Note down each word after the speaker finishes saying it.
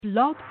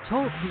Blog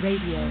Talk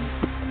Radio.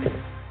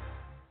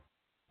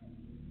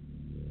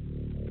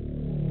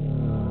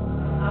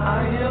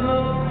 I am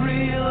a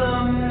real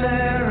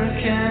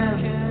American,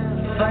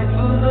 fight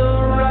for the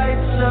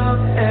rights of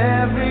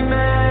every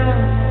man.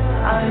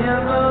 I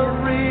am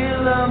a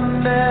real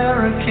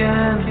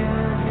American,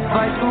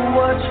 fight for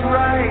what's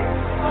right,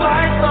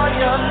 fight for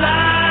your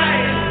life.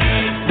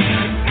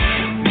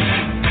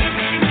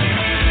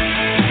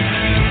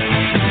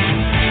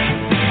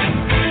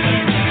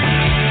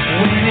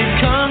 When it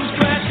comes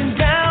crashing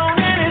down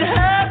and it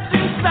hurts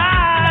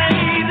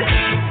inside,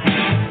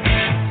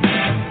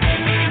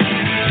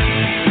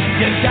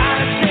 you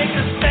gotta take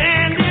a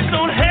stand, it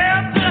don't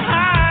have to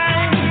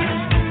hide.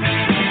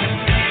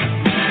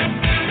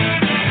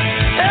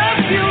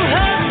 If you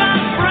hurt my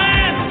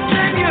friend,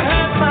 then you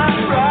hurt my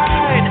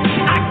pride.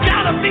 I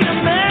gotta be a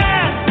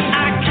man,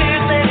 I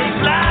can't let it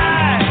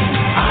slide.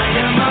 I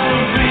am a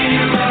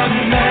real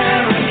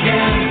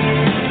American,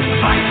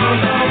 fight for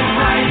the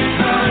rights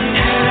of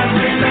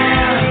every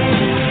man.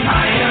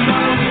 I am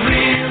a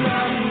real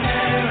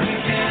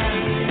American,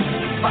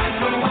 fight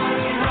for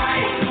what's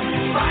right,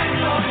 fight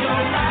for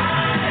your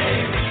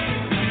life.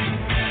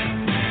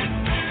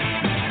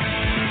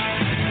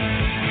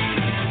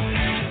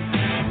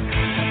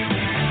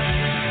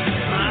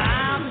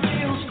 I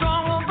feel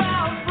strong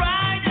about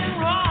right and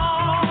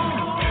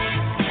wrong,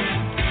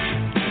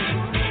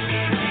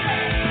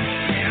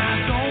 and I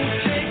don't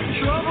take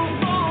trouble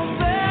for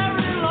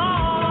very long.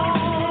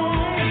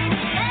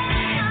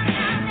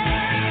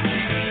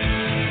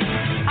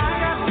 I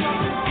got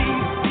something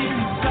deep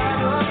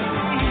inside of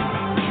me.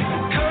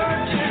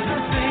 Courage is the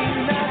thing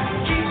that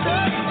keeps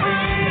us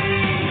free.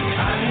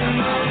 I am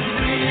a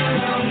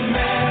real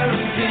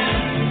American,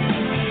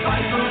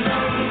 fight for the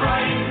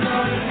rights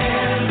of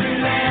every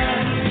man.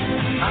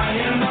 I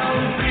am a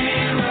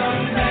real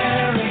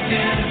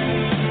American,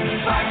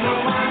 fight for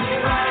what's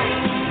right,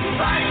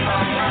 fight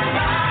for your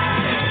life.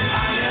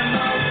 I am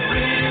a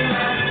real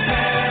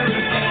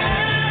American,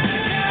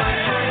 fight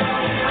for the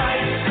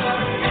rights of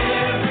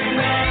every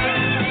man.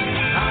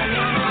 I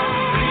am a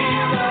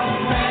real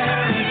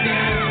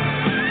American,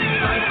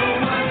 fight for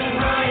what's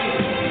right,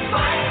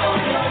 fight for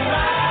your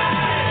life.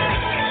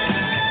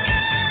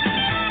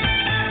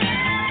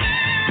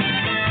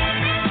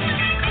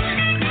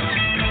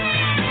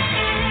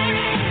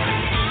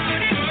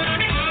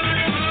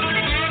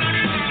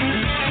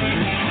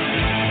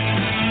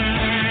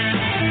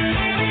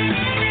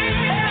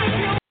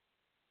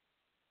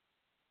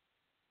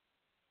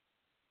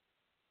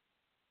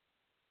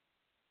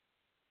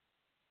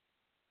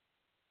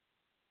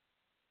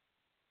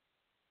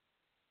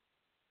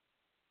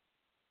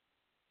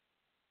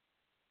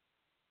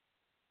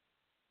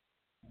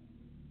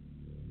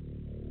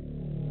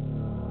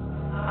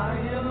 I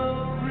am a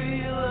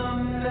real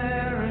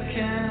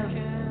American,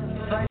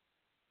 fight.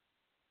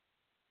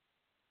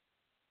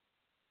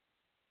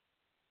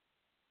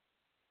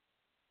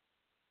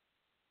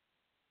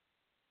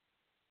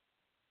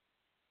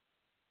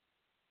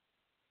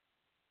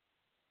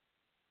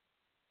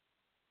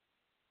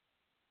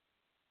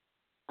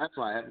 That's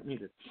why I haven't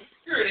muted.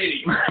 You're an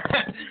idiot.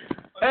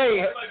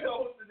 Hey, My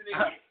co-host is an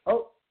idiot.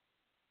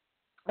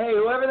 hey,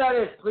 whoever that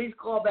is, please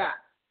call back.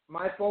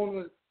 My phone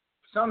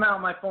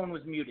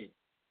was muted.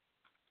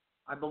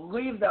 I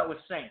believe that was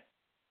Saint,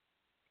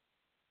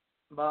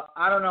 but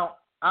I don't know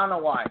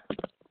why.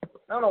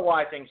 I don't know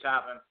why things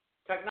happen.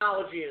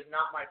 Technology is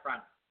not my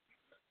friend.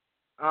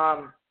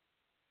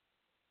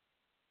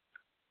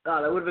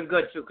 God, that would have been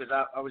good too, because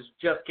I was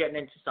just getting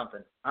into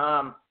something.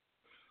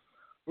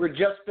 We're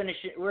just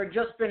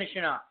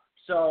finishing up.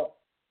 So,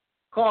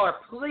 caller,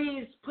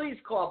 please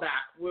call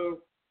back.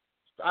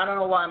 I don't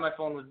know why my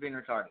phone was being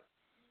retarded,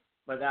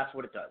 but that's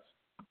what it does.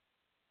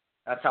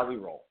 That's how we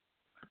roll.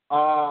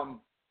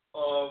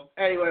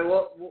 Anyway,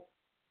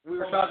 we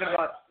were talking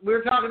about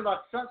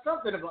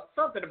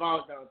something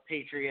about the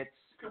Patriots.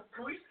 Can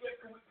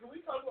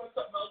we talk about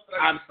something else? That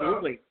I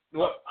Absolutely.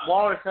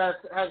 Walrus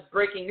has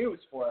breaking news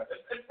for us.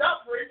 It's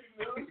not breaking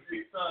news.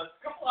 It's a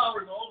couple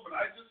hours old, but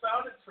I just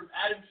found it from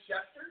Adam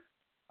Schefter.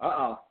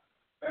 Uh-oh.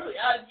 Apparently,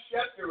 Adam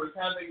Schefter was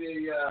having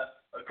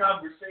a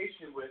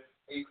conversation with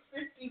a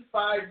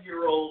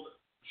 55-year-old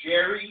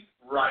Jerry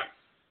Rice.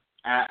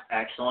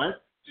 Excellent.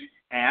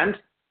 And?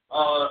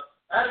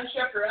 Adam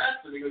Schefter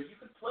asked him, he goes, "You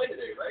can play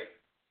today, right?"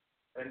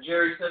 And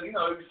Jerry said, he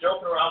was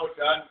joking around with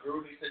John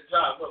Gruden. He said,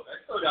 "John, look,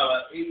 I still got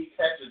about 80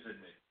 catches in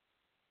me."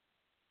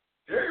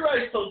 Jerry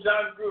Rice told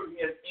John Gruden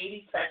he has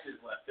 80 catches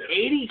left in him.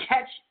 80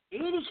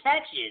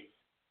 catches?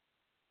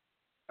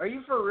 Are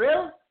you for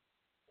real?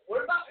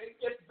 What about it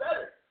gets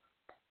better?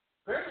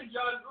 Apparently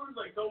John Gruden's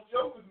like, "Don't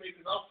joke with me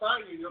because I'll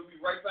sign you and you'll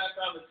be right back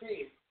on the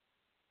team."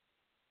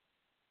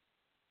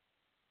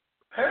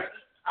 Apparently,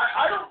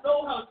 I don't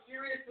know how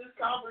serious this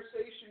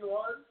conversation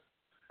was.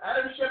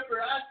 Adam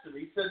Schefter asked him,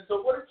 he said, "So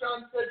what if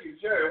John said to you,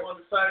 Jerry, I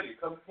want to sign you,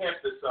 come to camp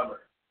this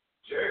summer?"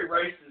 Jerry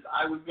Rice says,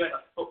 "I would get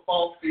a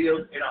football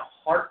field in a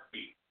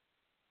heartbeat."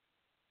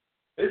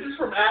 This is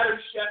from Adam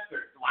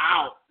Schefter.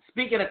 Wow.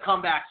 Speaking of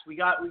comebacks, we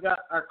got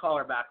our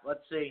caller back.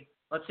 Let's see.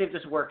 Let's see if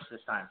this works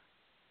this time.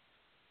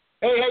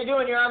 Hey, how you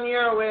doing? You're on the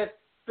air with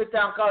Fit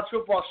Down College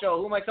Football Show.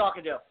 Who am I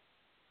talking to?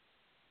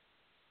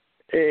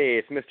 Hey,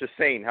 it's Mr.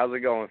 Saint. How's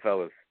it going,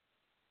 fellas?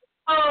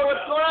 Oh,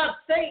 what's going on,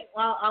 Saint?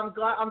 Well, I'm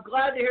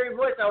glad to hear your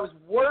voice. I was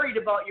worried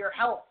about your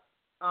health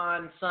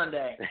on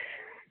Sunday.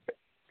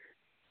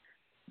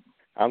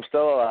 I'm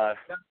still alive.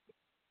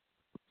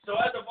 So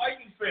as a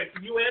Vikings fan,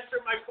 can you answer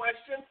my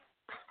question?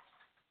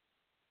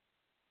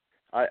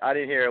 I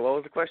didn't hear it. What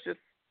was the question?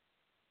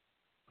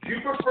 Do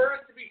you prefer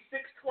it to be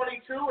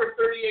 6:22 or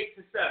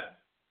 38-7?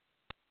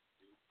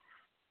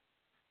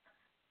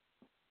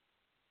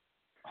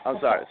 I'm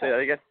sorry. Say that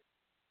again.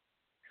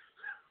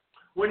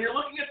 When you're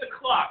looking at the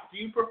clock, do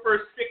you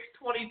prefer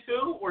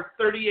 6:22 or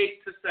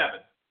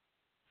 38-7?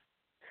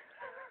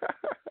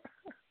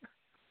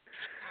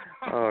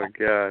 Oh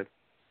God.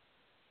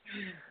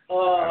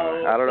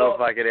 I don't know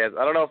if I could answer.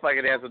 I don't know if I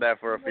could answer that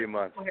for a few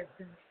months.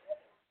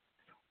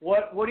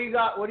 What do you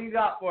got? What do you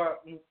got for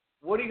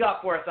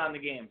us on the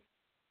game?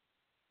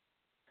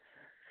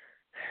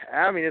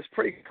 I mean, it's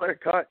pretty clear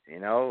cut. You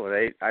know,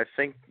 I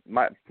think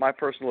my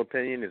personal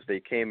opinion is they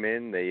came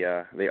in.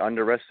 They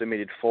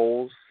underestimated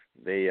Foles.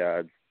 They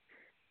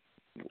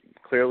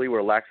clearly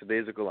were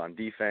lackadaisical on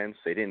defense.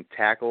 They didn't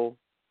tackle.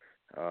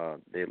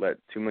 They let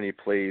too many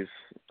plays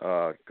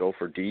go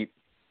for deep.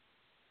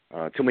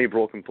 Too many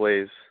broken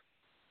plays.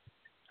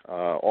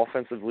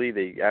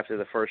 Offensively, after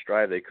the first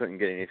drive, they couldn't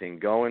get anything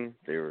going.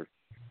 They were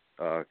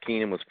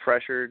Keenum was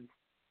pressured.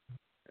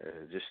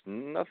 Just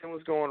nothing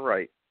was going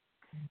right.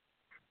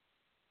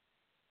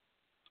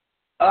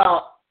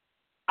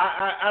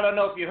 I don't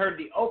know if you heard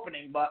the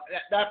opening, but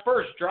that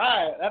first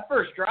drive,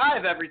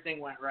 everything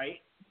went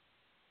right.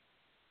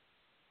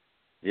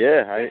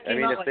 Yeah, I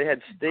mean, if they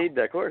had stayed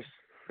that course.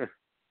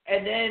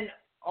 And then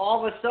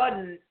all of a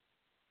sudden,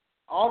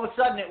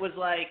 it was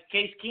like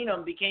Case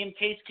Keenum became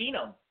Case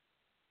Keenum.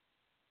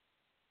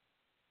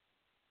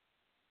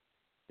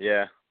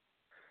 Yeah.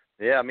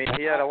 Yeah, I mean,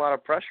 he had a lot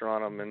of pressure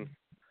on him, and,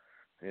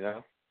 you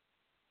know.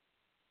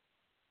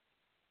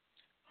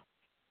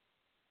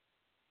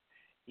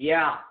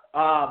 Yeah,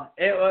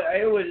 it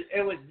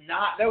was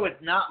not, there was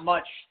not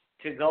much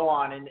to go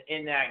on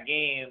in that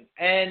game,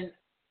 and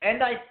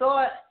I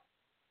thought,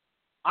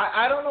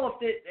 I don't know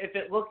if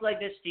it looked like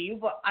this to you,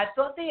 but I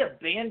thought they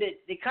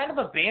kind of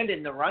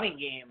abandoned the running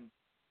game.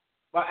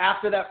 But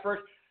after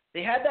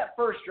they had that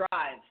first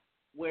drive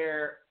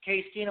where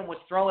Case Keenum was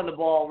throwing the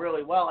ball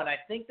really well, and I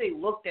think they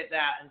looked at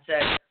that and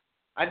said,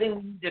 I think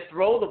we need to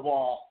throw the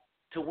ball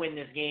to win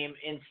this game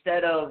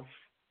instead of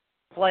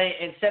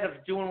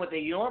doing what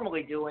they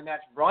normally do, and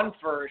that's run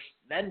first,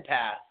 then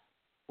pass.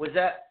 Was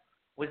that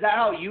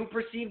how you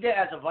perceived it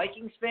as a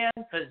Vikings fan?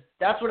 Because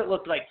that's what it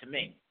looked like to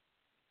me.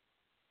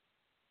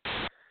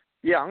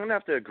 Yeah, I'm gonna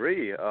have to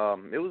agree. It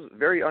was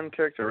very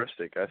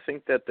uncharacteristic. I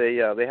think that they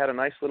had a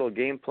nice little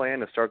game plan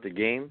to start the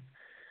game.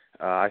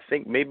 I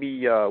think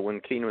maybe when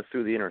Keenum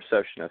threw the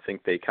interception, I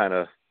think they kind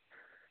of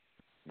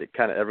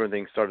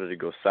everything started to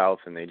go south,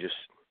 and they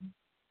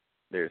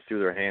threw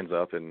their hands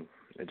up, and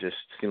it just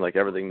seemed like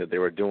everything that they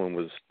were doing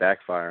was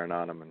backfiring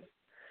on them.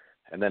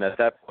 And then at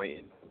that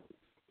point,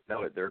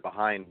 they're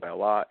behind by a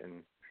lot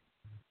and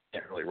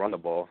can't really run the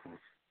ball.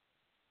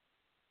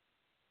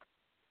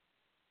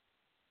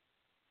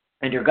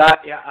 And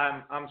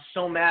I'm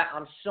so mad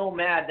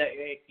that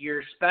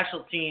your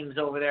special teams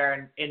over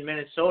there in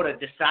Minnesota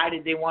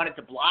decided they wanted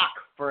to block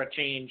for a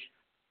change.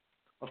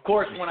 Of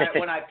course, when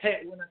I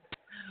bet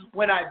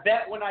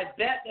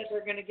that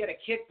they're going to get a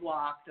kick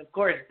blocked, of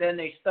course, then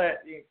they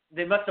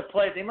must have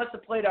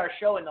played our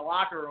show in the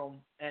locker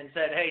room and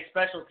said, "Hey,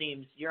 special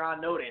teams, you're on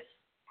notice."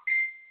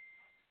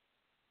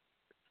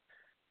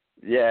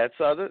 Yeah,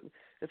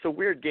 it's a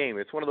weird game.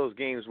 It's one of those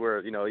games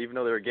where, you know, even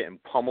though they were getting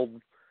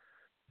pummeled,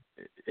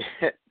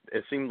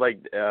 it seemed like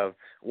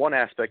one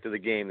aspect of the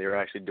game they were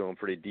actually doing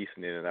pretty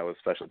decent in, and that was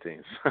special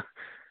teams.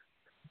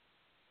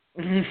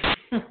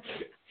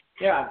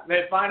 Yeah,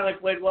 they finally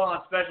played well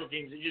on special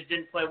teams. It just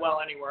didn't play well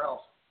anywhere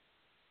else.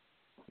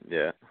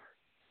 Yeah.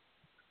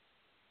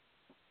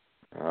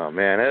 Oh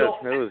man,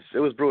 it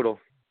was brutal.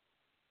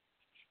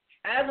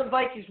 As a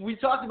Vikings, we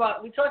talked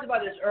about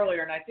this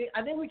earlier, and I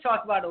think we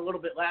talked about it a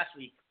little bit last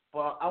week.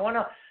 But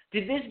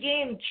did this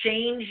game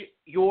change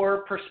your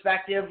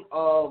perspective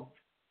of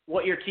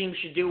what your team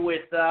should do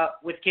with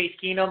Case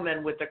Keenum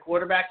and with the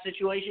quarterback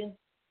situation?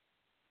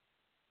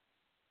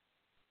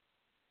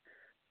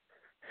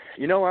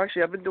 You know,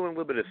 actually, I've been doing a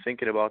little bit of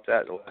thinking about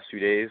that the last few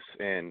days,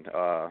 and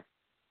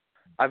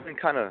I've been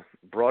kind of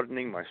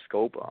broadening my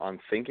scope on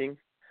thinking,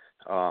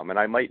 and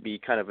I might be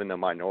kind of in the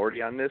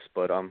minority on this,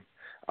 but I'm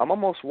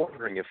almost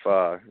wondering if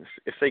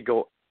they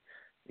go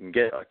and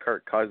get a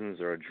Kirk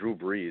Cousins or a Drew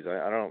Brees.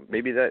 I don't know.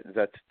 Maybe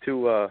that's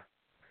too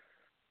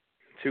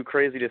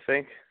crazy to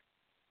think.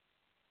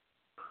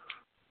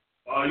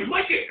 You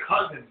might get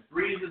Cousins.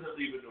 Brees isn't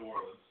leaving New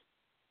Orleans.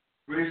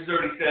 Brees has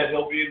already said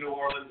he'll be in New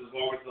Orleans as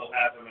long as they'll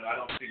have him, and I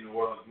don't see New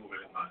Orleans moving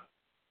on.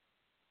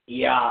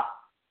 Yeah,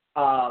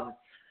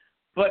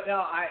 but no,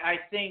 I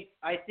think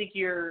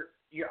you're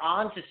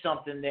onto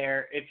something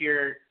there. If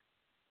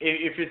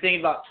if you're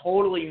thinking about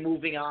totally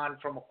moving on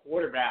from a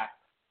quarterback,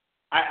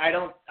 I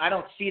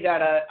don't see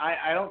that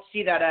I don't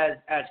see that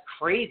as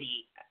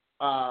crazy,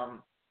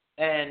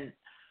 and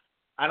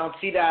I don't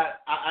see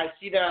that. I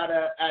see that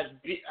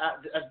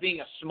as being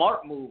a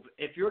smart move.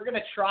 If you're going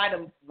to try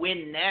to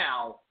win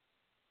now,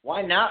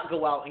 why not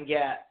go out and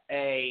get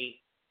a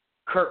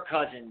Kirk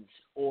Cousins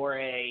or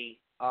a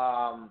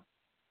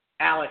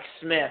Alex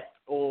Smith,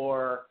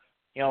 or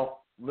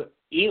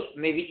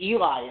maybe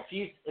Eli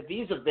if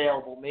he's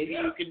available. Maybe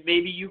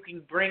you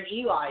can bring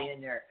Eli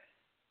in there.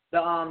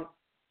 The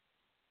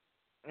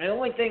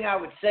only thing I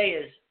would say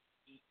is,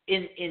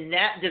 in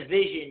that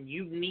division,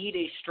 you need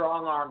a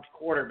strong-armed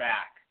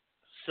quarterback.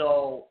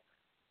 So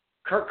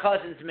Kirk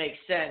Cousins makes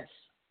sense.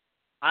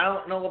 I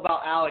don't know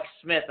about Alex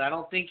Smith. I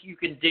don't think you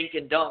can dink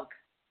and dunk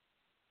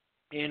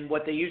in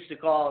what they used to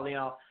call,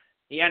 the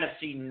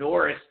NFC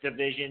Norris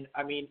division.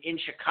 I mean, in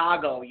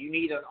Chicago, you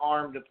need an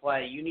arm to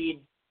play. You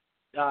need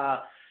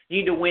to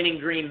win in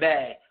Green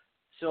Bay.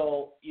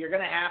 So you're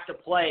going to have to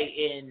play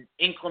in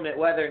inclement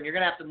weather, and you're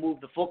going to have to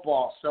move the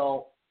football.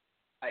 So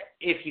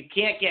if you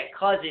can't get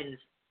Cousins,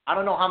 I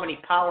don't know how many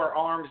power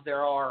arms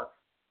there are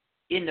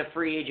in the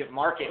free agent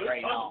market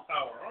right now.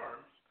 Power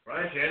arms.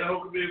 Ryan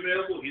Tannehill could be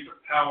available. He's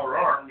a power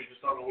arm. You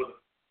just don't know where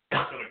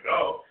it's going to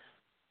go.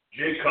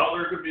 Jay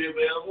Cutler could be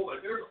available.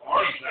 Like, there's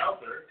arms out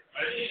there.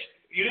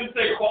 You didn't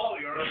say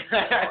quality arms.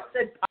 I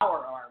said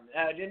power arm.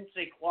 I didn't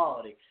say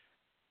quality.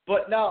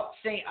 But no,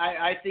 Saint,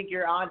 I think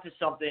you're onto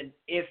something.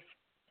 If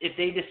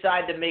they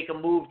decide to make a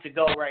move to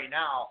go right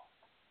now,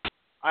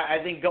 I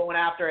think going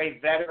after a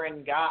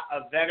veteran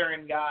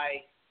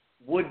guy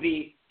would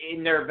be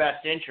in their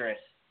best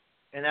interest,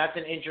 and that's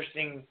an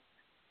interesting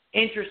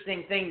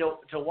thing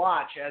to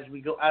watch as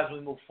we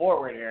move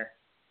forward here.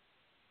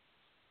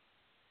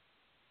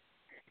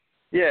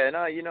 Yeah, and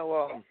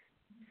I'm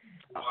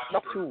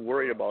not too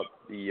worried about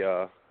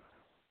the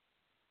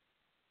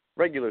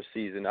regular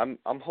season.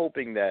 I'm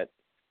hoping that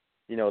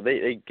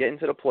they get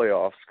into the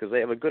playoffs because they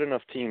have a good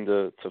enough team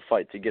to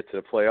fight to get to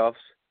the playoffs.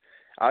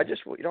 I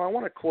just I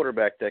want a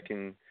quarterback that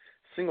can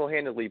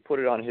single-handedly put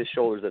it on his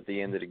shoulders at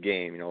the end of the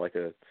game, like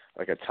a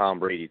Tom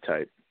Brady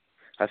type.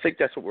 I think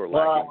that's what we're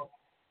lacking. Well,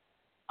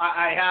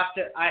 I have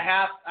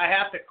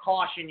to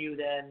caution you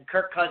then.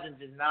 Kirk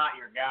Cousins is not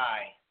your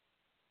guy.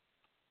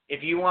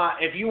 If you want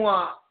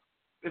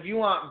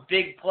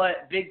big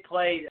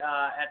play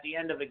at the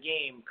end of a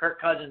game, Kirk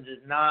Cousins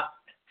is not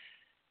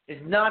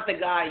the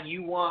guy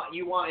you want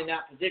in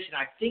that position.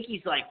 I think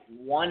he's like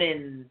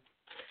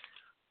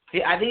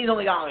I think he's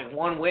only got like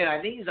one win.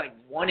 I think he's like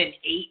 1-8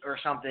 or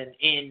something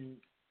in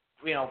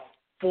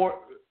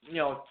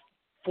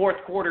fourth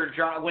quarter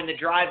drive, when the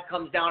drive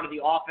comes down to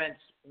the offense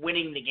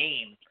winning the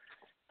game.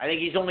 I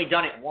think he's only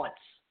done it once.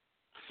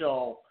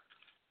 So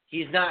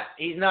he's not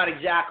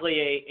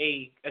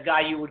exactly a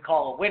guy you would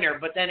call a winner.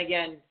 But then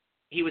again,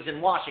 he was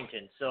in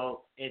Washington,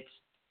 so it's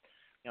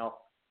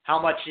how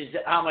much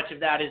of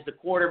that is the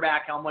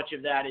quarterback, how much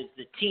of that is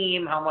the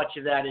team, how much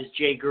of that is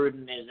Jay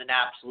Gruden is an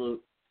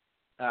absolute.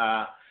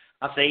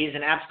 I'll say he's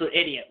an absolute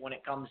idiot when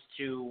it comes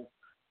to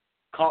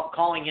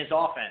calling his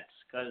offense,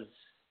 because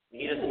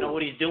he doesn't know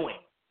what he's doing.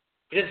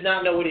 He does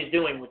not know what he's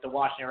doing with the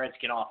Washington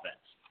Redskin offense.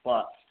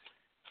 But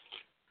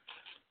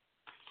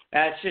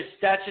that's just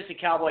a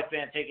Cowboy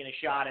fan taking a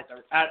shot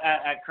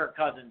at Kirk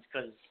Cousins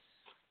because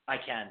I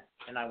can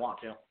and I want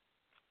to.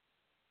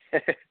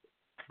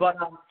 But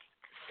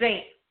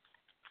Saint,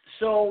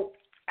 so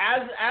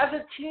as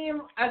a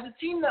team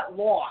that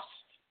lost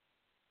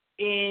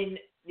in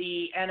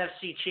the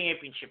NFC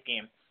Championship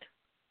game,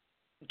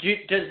 do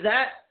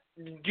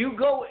you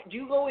go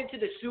into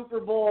the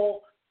Super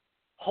Bowl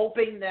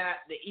hoping that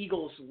the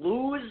Eagles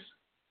lose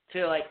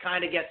to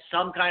kind of get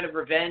some kind of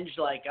revenge,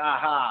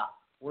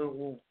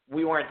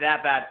 we weren't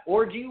that bad,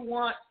 or do you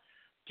want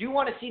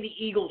to see the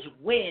Eagles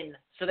win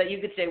so that you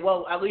could say,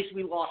 well, at least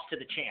we lost to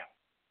the champ?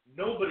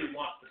 Nobody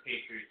wants the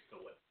Patriots to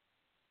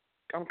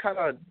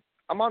win.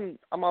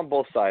 I'm on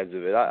both sides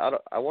of it.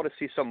 I want to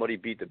see somebody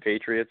beat the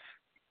Patriots.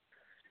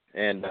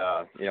 And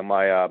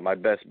my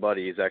best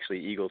buddy is actually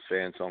Eagles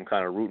fan, so I'm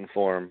kind of rooting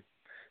for him.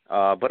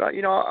 But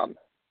I'm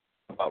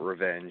about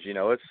revenge.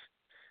 It's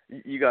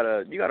you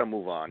gotta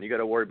move on. You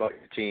gotta worry about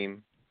your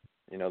team.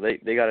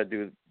 They gotta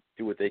do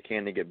what they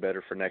can to get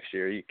better for next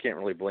year. You can't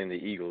really blame the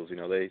Eagles.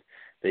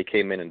 They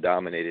came in and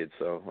dominated.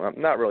 So I'm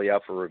not really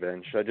out for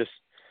revenge. I just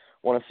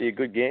want to see a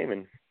good game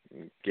and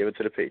give it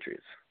to the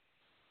Patriots.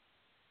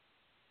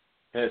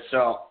 Yeah,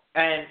 so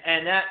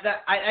and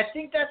that I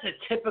think that's a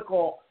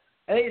typical.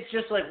 I think it's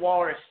just like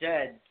Walrus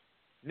said.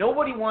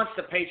 Nobody wants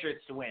the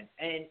Patriots to win.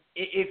 And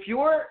if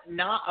you're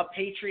not a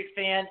Patriot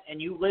fan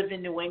and you live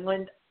in New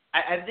England,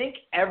 I think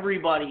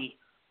everybody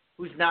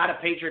who's not a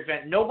Patriot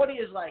fan, nobody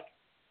is like,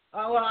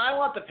 oh, well, I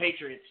want the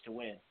Patriots to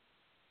win.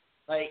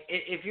 Like,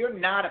 if you're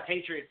not a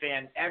Patriot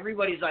fan,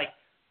 everybody's like,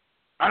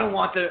 I don't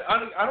want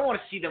to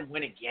see them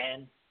win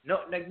again.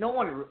 No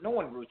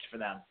one roots for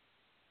them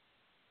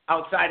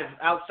outside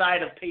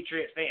of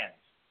Patriot fans.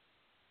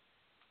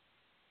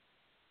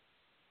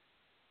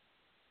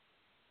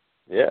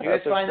 Yeah, You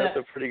guys find that's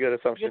a pretty good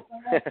assumption.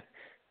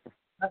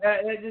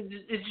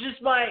 It's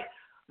just my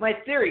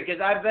theory,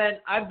 because I've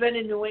been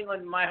in New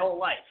England my whole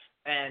life,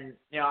 and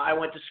I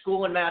went to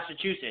school in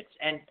Massachusetts,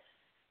 and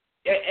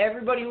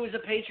everybody who was a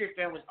Patriot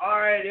fan was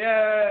all right.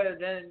 Yeah,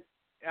 then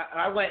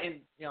I went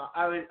in.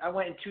 I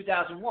went in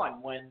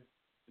 2001 when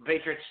the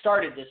Patriots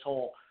started this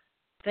whole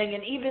thing,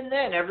 and even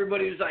then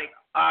everybody was like,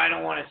 I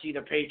don't want to see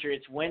the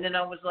Patriots win, and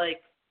I was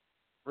like,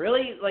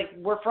 really? Like,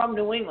 we're from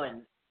New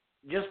England.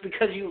 Just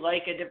because you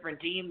like a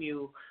different team,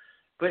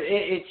 but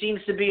it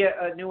seems to be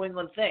a New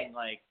England thing.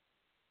 Like,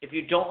 if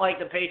you don't like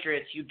the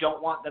Patriots, you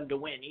don't want them to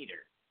win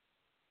either.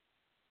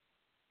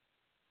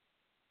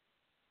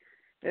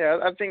 Yeah,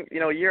 I think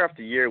year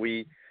after year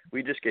we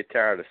just get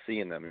tired of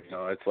seeing them.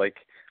 It's like,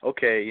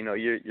 okay,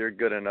 you're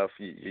good enough.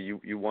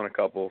 You won a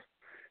couple,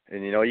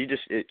 and you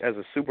just as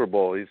a Super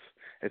Bowl,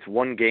 it's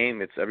one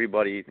game. It's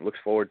everybody looks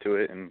forward to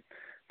it, and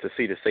to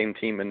see the same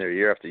team in there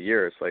year after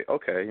year, it's like,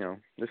 okay,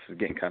 this is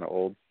getting kind of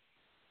old.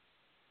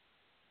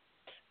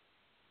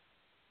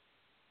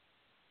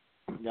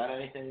 Got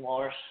anything,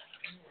 Walrus?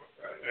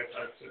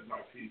 I said my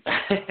piece.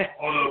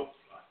 Although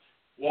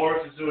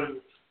Walrus is doing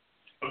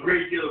a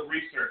great deal of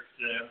research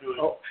today.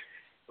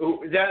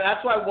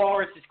 That's why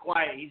Walrus is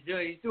quiet. He's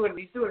doing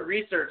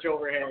research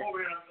over here.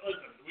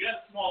 Listen, we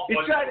have small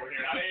budget over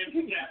here. I am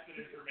casting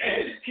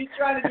information. He's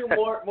trying to do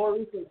more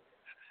research.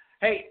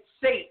 Hey,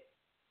 Saint,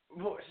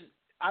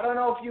 I don't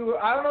know if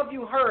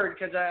you heard,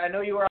 because I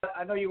know you were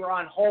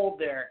on hold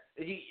there.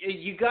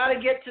 You got to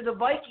get to the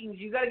Vikings.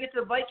 You got to get to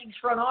the Vikings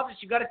front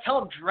office. You got to tell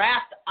them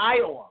draft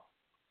Iowa.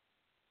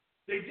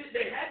 They did.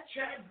 They had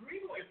Chad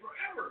Greenway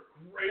forever.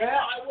 Great Yeah.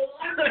 Iowa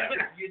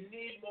linebacker. You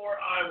need more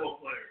Iowa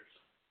players.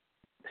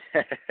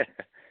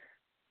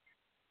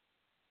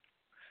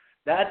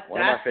 That's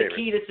the favorites.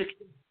 key to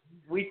success.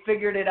 We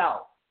figured it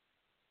out.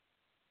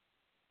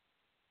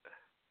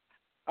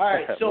 All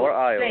right, so More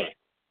Iowa. Saint,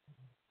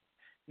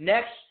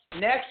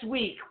 next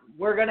week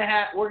we're gonna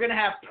have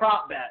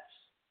prop bets.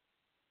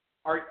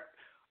 Are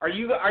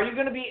you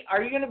gonna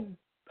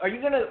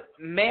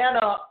man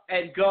up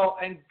and go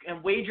and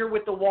wager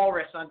with the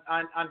Walrus on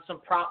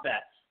some prop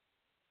bets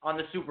on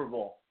the Super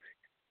Bowl?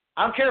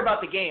 I don't care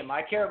about the game.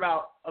 I care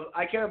about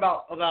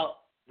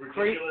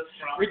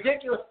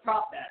ridiculous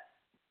prop bets.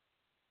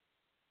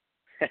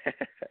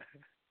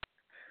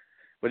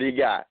 What do you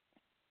got?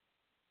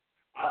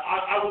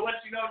 I will let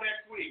you know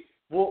next week.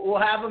 We'll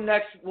have them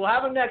next week. They're not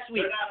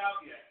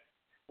out yet.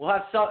 We'll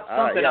have something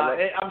right,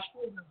 yeah, out.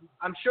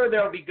 I'm sure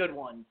there'll be good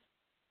ones.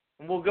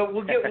 And we'll get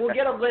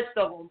a list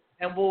of them,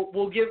 and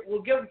we'll give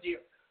them to you.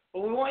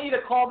 But we want you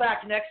to call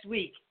back next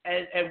week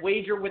and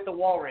wager with the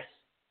Walrus,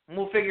 and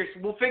we'll figure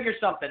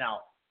something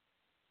out.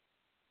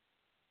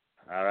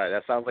 All right,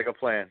 that sounds like a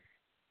plan.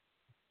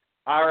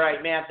 All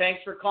right, man.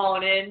 Thanks for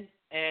calling in,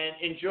 and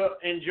enjoy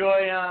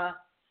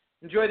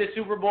the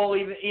Super Bowl.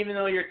 Even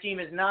though your team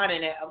is not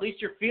in it, at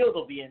least your field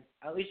will be in.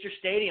 At least your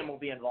stadium will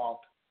be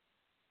involved.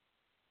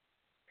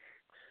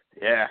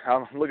 Yeah,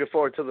 I'm looking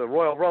forward to the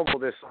Royal Rumble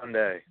this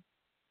Sunday.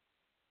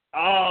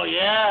 Oh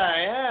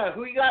yeah.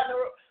 Who you got?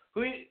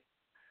 Who do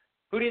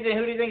you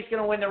think is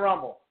going to win the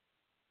Rumble?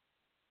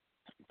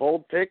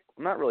 Bold pick?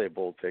 Not really a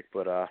bold pick,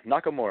 but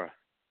Nakamura.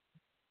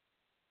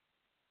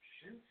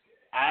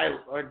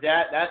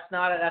 That's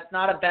not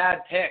a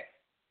bad pick.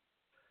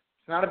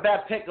 It's not a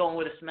bad pick going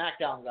with a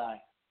SmackDown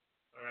guy.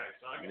 All right,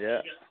 so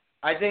Yeah.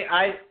 I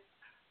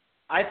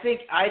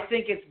think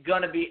it's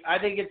gonna be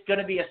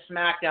a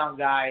SmackDown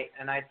guy,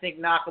 and I think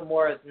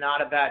Nakamura is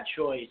not a bad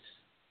choice.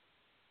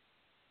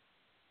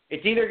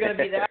 It's either gonna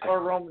be that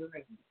or Roman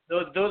Reigns.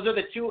 Those are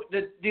the two.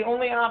 The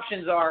only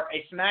options are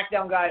a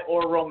SmackDown guy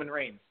or Roman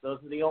Reigns.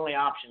 Those are the only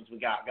options we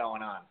got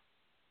going on.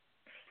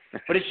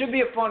 But it should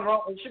be a fun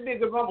Rumble. It should be a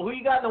good Rumble. Who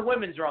you got in the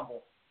Women's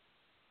Rumble?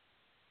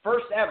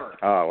 First ever.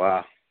 Oh,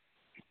 wow.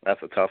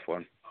 That's a tough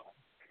one.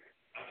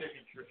 I'm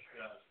taking Trish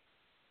Stratus.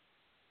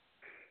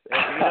 You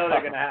know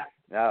they're going to have.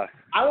 Yeah.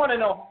 I want to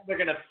know how they're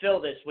going to fill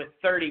this with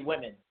 30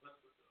 women.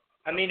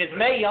 I mean, is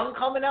Mae Young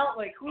coming out?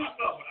 Like, who?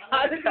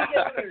 How did they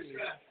get 30?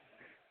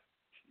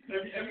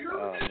 Have you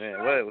Oh, ever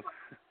man. What?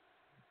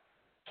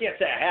 Can't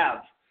say I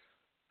have.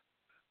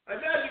 I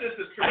imagine it's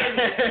a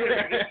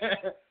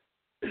tremendous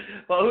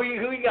Well, who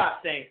you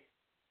got, Saint?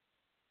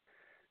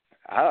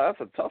 That's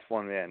a tough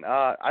one, man.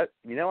 I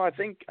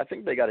think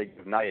they got to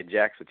give Nia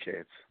Jax a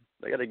chance.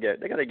 They got to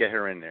get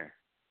her in there.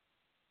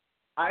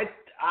 I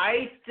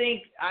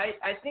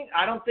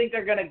don't think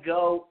they're gonna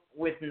go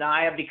with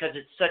Nia because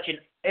it's such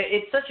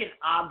an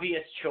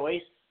obvious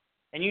choice,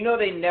 and you know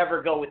they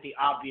never go with the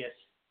obvious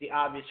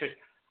choice.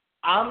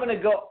 I'm gonna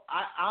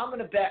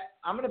bet.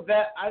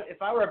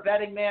 If I were a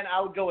betting man, I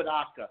would go with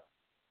Asuka.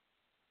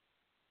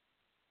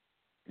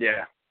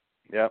 Yeah.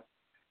 Yep.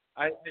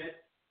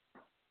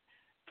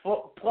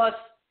 Plus,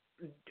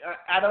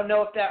 I don't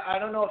know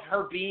if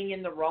her being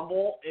in the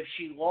Rumble, if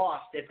she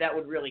lost, if that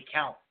would really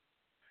count,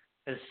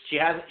 because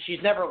she's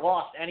never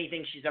lost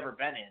anything she's ever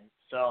been in.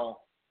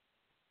 So.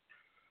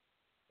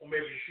 Well,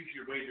 maybe she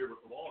should wager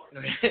with the Walrus.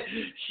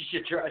 She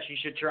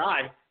should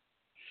try.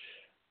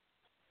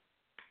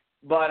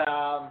 But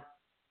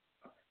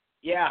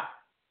yeah,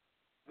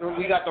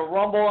 we got the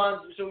Rumble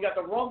on. So we got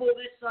the Rumble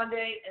this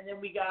Sunday, and then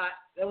we got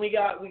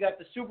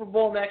the Super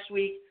Bowl next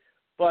week.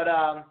 But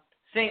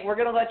Saint, we're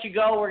gonna let you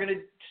go. We're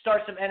gonna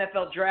start some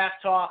NFL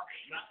draft talk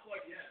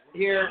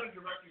here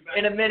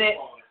in a minute.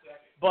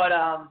 But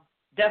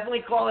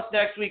definitely call us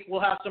next week.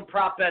 We'll have some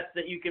prop bets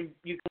that you can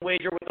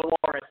wager with the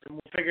Walrus, and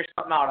we'll figure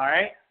something out. All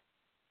right.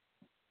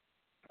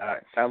 All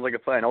right. Sounds like a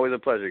plan. Always a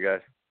pleasure,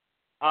 guys.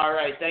 All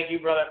right. Thank you,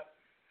 brother.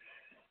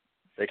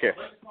 Take care.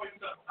 Let's point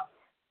something out.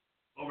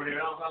 Over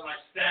here, I was on my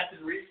stats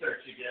and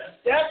research again.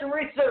 Stats and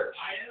research.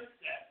 I am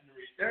stats and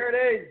research. There it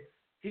is.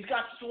 He's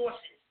got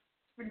sources.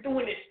 He's been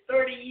doing this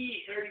 30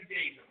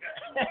 days,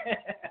 okay?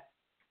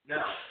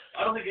 Now,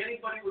 I don't think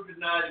anybody would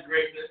deny the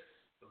greatness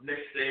of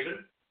Nick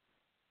Saban.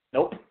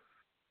 Nope.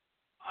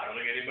 I don't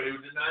think anybody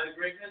would deny the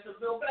greatness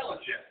of Bill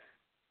Belichick.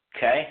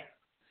 Okay.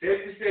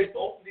 Safe to say,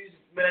 both of these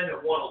men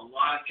have won a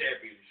lot of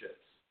championships.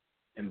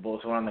 And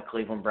both were on the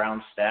Cleveland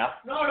Browns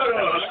staff. No.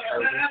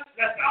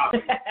 That's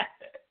obvious.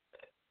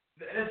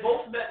 And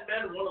both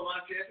men won a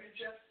lot of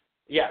championships?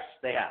 Yes,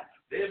 they have.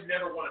 They have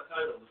never won a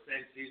title in the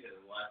same season in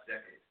the last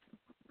decade.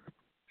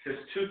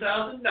 Since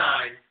 2009,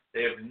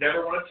 they have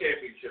never won a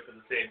championship in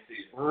the same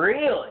season.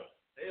 Really?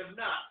 They have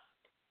not.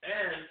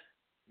 And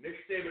Nick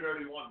Saban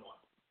already won one.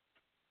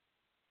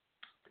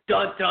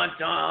 Dun, dun,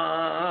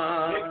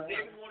 dun. Nick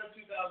Saban won in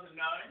 2009.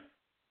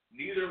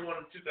 Neither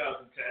won in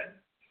 2010.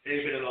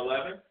 Saban in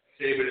 11.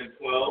 Saban in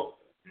 12.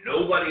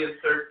 Nobody in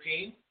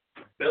 13.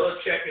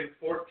 Belichick in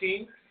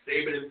 14.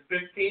 Saban in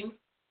 15.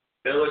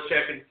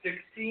 Belichick in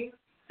 16.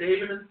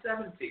 Saban in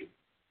 17.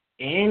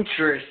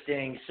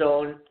 Interesting.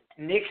 So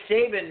Nick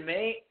Saban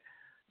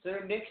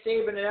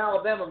in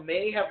Alabama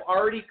may have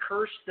already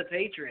cursed the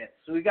Patriots.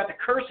 So we got the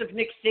curse of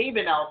Nick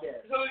Saban out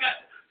there.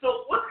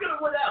 So what's gonna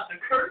win out? The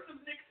curse of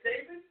Nick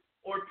Saban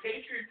or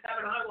Patriots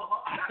having Iowa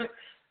Hawks?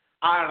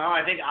 I don't know.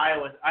 I think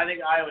Iowa's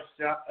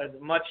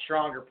a much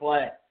stronger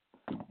play.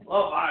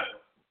 Love Iowa.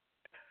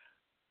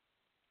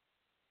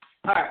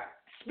 All right.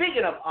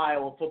 Speaking of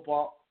Iowa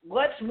football,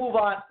 let's move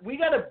on. We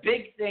got a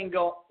big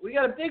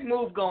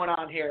move going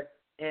on here,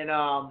 and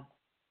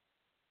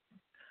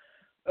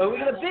we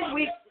got a big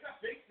week.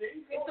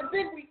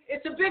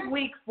 It's a big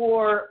week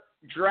for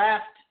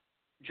draft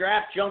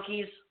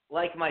junkies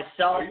like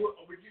myself.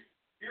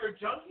 You're a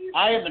junkie?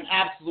 I am an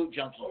absolute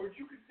junkie. Or would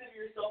you consider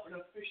yourself an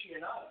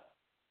aficionado?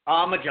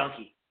 I'm a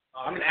junkie.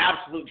 I'm an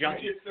absolute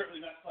junkie. You're certainly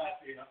not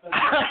classy enough.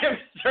 I am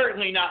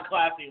certainly not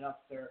classy enough,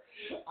 sir.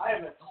 I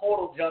am a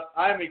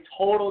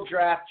total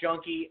draft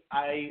junkie.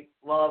 I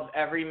love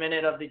every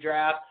minute of the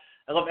draft.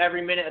 I love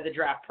every minute of the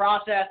draft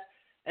process.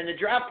 And the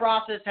draft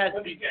process has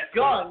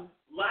begun.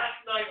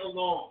 Last night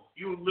alone,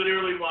 you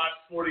literally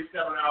watched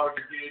 47 hours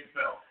of game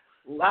film.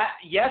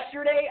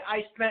 Yesterday,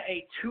 I spent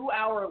a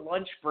 2-hour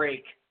lunch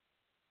break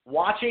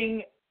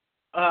watching,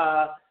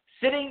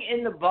 sitting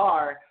in the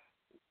bar,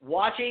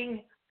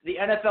 watching the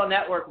NFL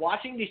Network,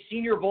 watching the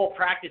Senior Bowl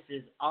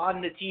practices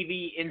on the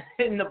TV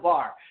in the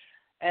bar.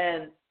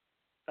 And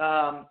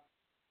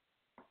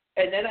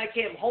then I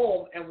came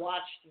home and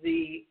watched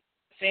the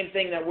same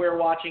thing that we're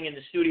watching in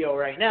the studio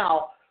right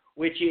now,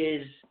 which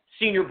is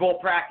Senior Bowl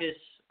practice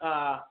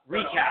recap.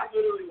 I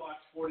literally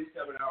watched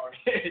 47 hours.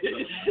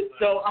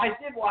 So I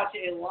did watch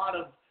a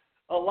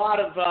lot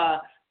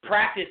of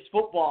practice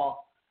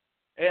football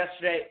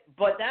yesterday,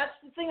 but that's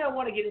the thing I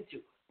want to get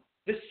into.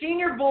 The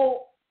Senior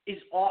Bowl is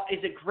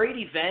a great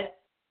event,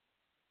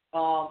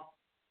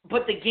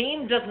 but the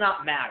game does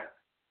not matter.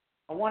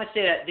 I want to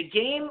say that the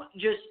game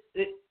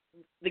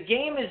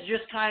is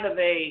just kind of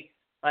a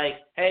like,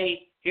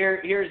 hey,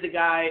 here's the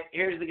guys,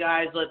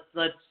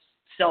 let's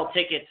sell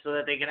tickets so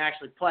that they can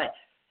actually play.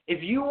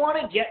 If you want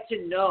to get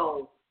to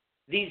know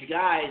these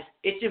guys,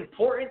 it's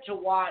important to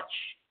watch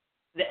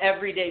the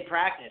everyday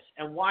practice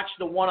and watch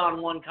the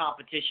one-on-one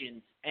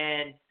competitions.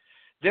 And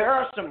there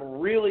are some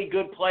really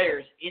good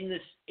players in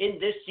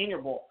this Senior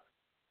Bowl.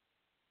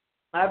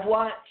 I've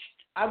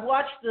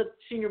watched the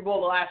Senior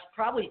Bowl the last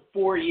probably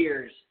 4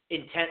 years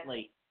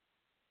intently.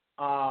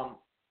 And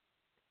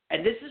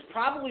this is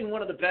probably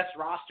one of the best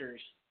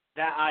rosters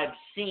that I've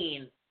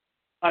seen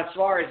as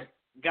far as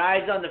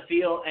guys on the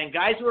field and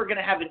guys who are going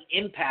to have an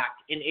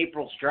impact in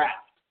April's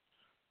draft.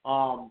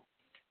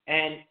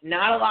 And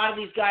not a lot of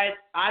these guys,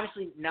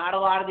 obviously not a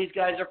lot of these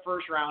guys are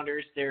first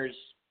rounders. There's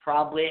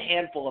probably a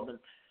handful of them.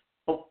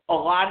 But a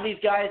lot of these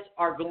guys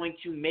are going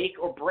to make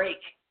or break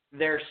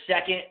their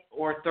second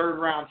or third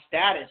round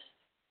status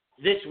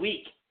this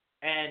week.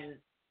 And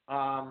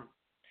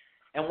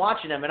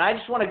watching them. And I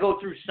just want to go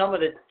through some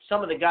of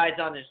the guys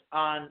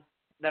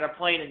that are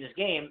playing in this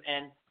game.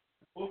 And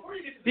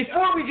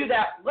before we do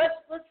that, let's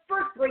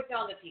first break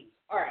down the teams.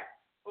 All right.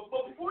 But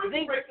before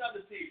we break down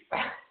the teams,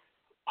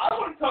 I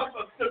want to talk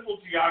about simple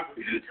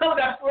geography. No,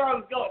 that's where I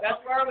was going.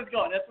 That's where I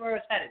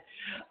was headed.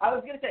 I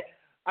was going to say,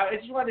 I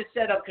just wanted to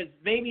set up because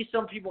maybe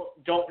some people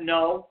don't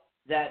know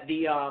that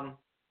the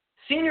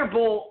Senior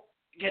Bowl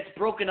gets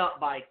broken up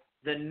by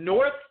the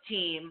North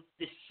team,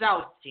 the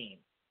South team.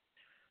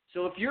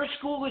 So if your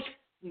school is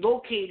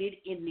located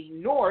in the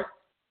North,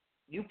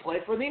 you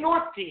play for the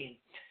North team.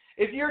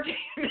 If your team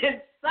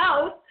is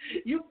South,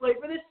 you play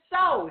for the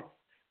South.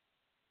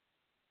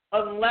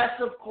 Unless,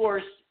 of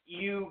course,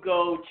 you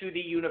go to the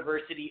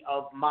University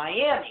of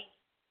Miami.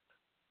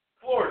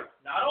 Florida,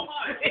 not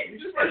Ohio. You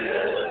just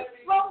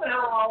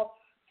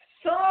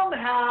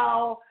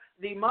somehow,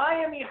 the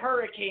Miami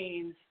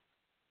Hurricanes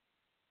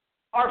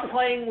are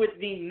playing with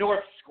the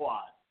North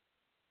squad.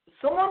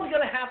 Someone's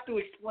going to have to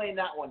explain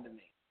that one to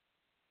me.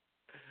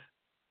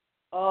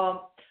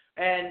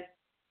 And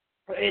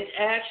it's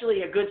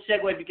actually a good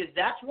segue because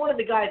that's one of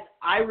the guys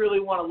I really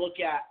want to look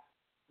at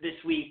this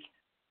week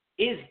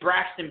is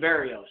Braxton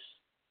Berrios.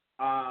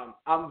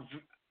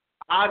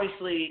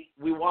 Obviously,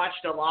 we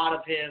watched a lot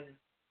of him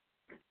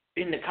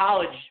in the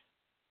college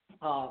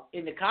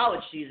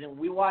season.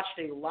 We watched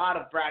a lot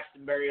of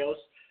Braxton Berrios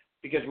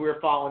because we were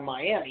following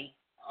Miami.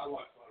 I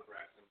watched a lot of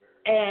Braxton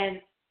Berrios.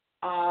 And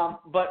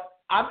but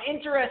I'm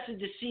interested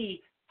to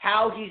see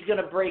how he's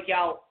going to break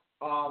out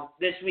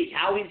this week,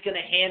 how he's going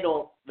to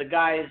handle the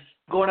guys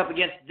going up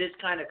against this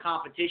kind of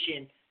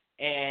competition,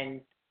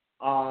 and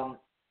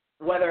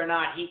whether or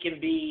not he can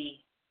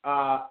be.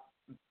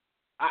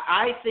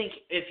 I think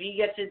if he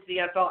gets into the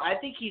NFL, I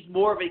think he's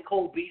more of a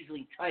Cole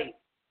Beasley type,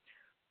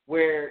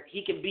 where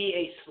he can be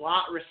a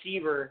slot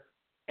receiver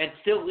and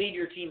still lead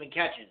your team in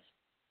catches.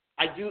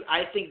 I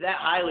think that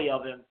highly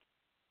of him,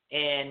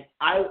 and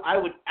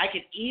I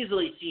could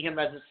easily see him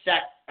as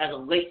a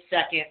late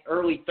second,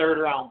 early third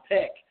round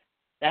pick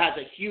that has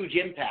a huge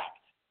impact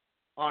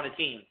on a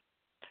team.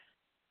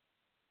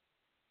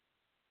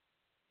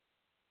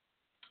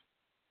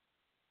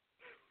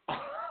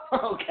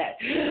 Okay.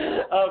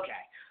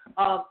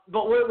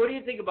 But what do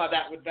you think about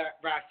that with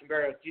Braxton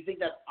Berrios? Do you think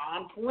that's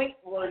on point,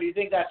 or do you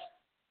think that's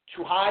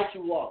too high,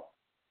 too low?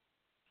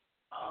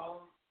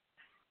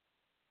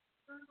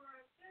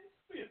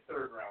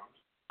 Third round.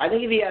 I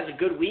think if he has a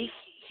good week,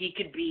 he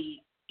could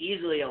be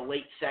easily a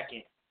late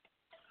second.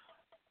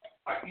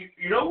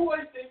 You know who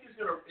I think is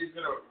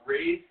gonna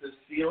raise the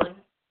ceiling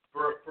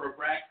for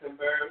Braxton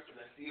Berrios, and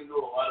I see him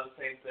doing a lot of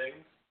the same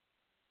things.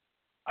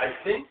 I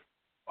think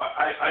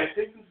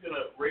who's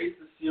gonna raise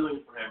the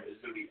ceiling for him is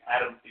gonna be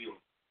Adam Thielen.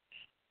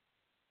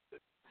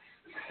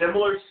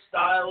 Similar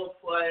style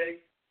of play.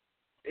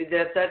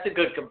 That's a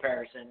good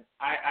comparison.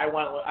 I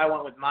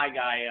went with my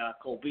guy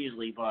Cole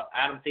Beasley, but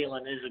Adam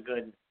Thielen is a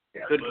good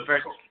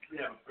comparison.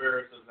 Yeah, but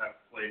Berrios doesn't have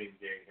flaming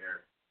gay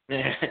hair.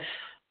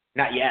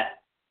 Not yet.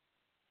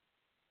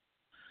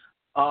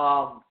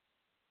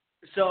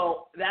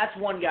 So that's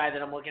one guy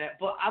that I'm looking at.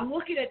 But I'm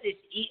looking at this.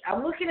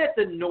 I'm looking at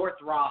the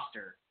North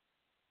roster.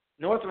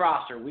 North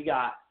roster, we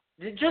got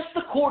just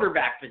the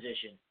quarterback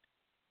position: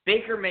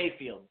 Baker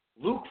Mayfield,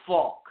 Luke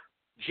Falk,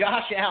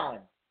 Josh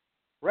Allen.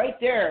 Right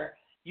there,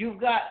 you've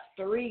got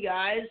three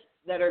guys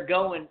that are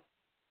going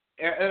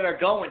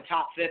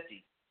top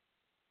 50,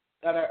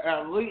 that are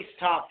at least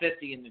top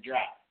 50 in the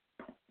draft.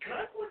 Can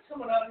I point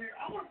someone out here?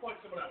 I want to point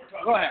someone out. We're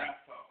talking Go ahead.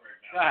 draft talk right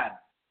now. Go ahead.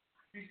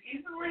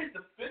 He's been rated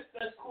the fifth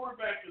best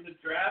quarterback in the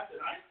draft, and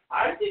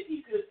I think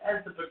he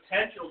has the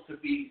potential to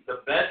be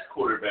the best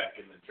quarterback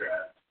in the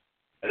draft.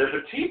 And if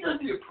a team does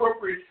the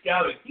appropriate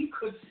scouting, he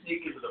could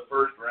sneak into the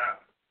first round.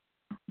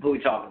 Who are we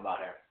talking about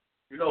here?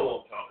 You know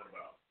what I'm talking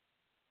about.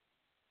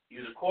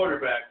 He's a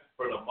quarterback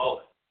for the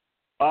mullet.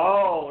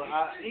 Oh,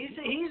 he's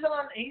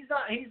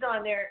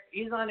on there.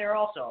 He's on there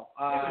also.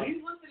 He's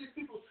listed as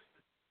people's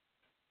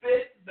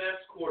fifth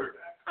best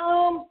quarterback.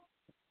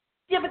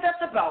 Yeah, but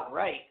that's about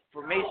right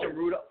for Mason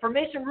Rudolph. For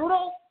Mason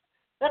Rudolph,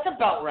 that's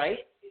about right.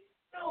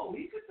 No,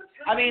 he could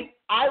potentially. I mean,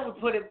 I would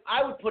put him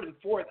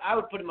fourth. I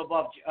would put him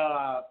above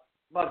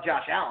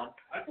Josh Allen.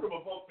 I'd put him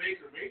above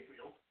Baker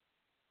Mayfield.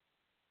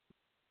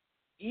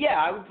 Yeah,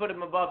 I would put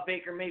him above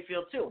Baker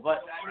Mayfield too.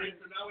 But I mean,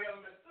 so now we have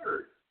him at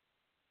third.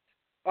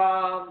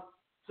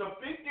 So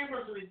big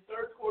difference between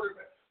third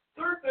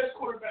best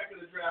quarterback in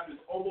the draft is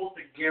almost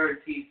a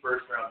guaranteed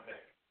first round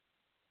pick.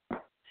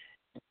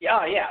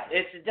 Yeah,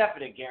 it's a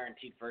definite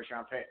guaranteed first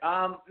round pick.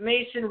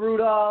 Mason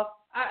Rudolph.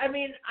 I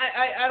mean,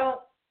 I don't.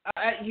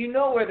 You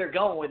know where they're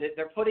going with it.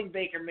 They're putting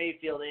Baker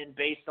Mayfield in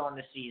based on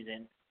the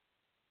season.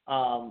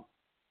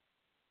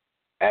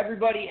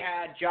 Everybody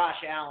had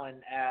Josh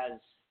Allen as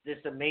this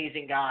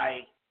amazing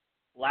guy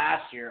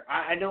last year.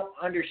 I don't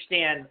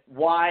understand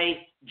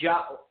why.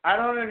 I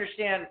don't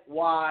understand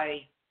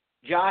why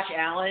Josh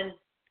Allen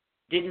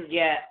didn't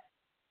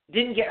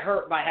get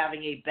hurt by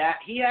having a bad.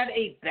 He had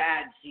a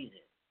bad season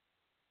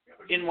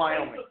in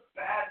Wyoming.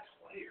 Bad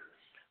players.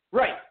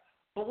 Right,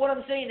 but what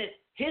I'm saying is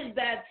his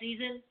bad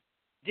season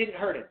didn't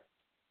hurt him.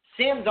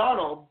 Sam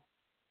Darnold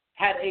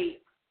had a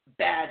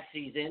bad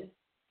season,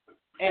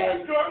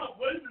 and Darnold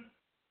wasn't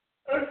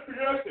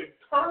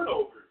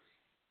turnovers.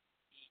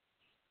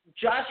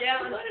 Josh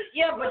Allen,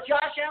 yeah, but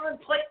Josh Allen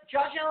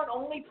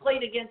only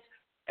played against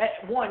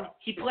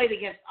he played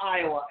against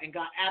Iowa and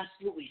got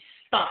absolutely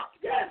stomped.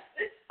 Yes,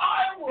 it's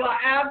Iowa. Got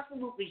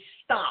absolutely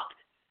stomped,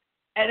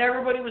 and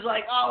everybody was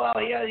like, "Oh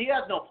well, he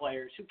has no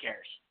players. Who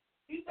cares?"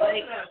 He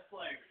doesn't have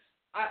players.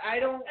 I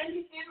don't. And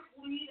he didn't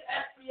lead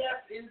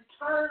FBS in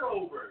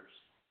turnovers.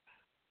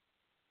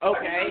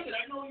 Okay. Listen,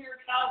 I know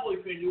you're a Cowboy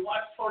fan. You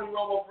watch Tony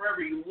Romo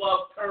forever. You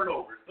love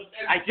turnovers. But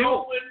I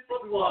do. win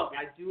football.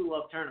 I do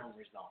love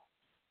turnovers, though.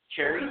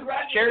 Cherry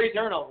Congratulations.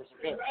 turnovers are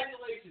good.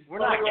 Congratulations.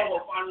 We're not Tony getting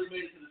Romo finally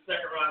made it to the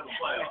second round of the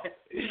playoffs.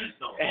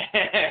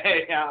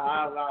 Yeah,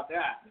 how about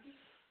that?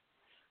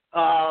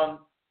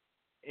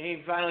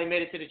 He finally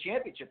made it to the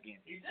championship game.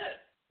 He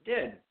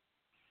Did.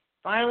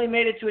 Finally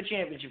made it to a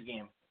championship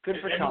game. Good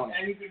for Tony.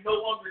 And he could no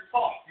longer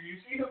talk. You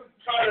see him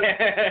trying to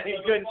He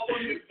couldn't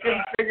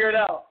figure it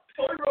out.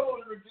 Tony Romo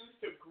was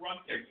reduced to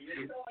grunting. He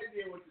had no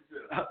idea what to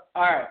do.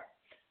 All right.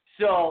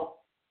 So,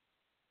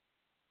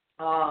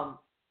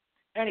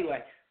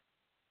 anyway,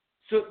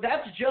 so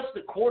that's just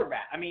the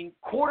quarterback. I mean,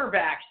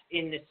 quarterbacks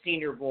in the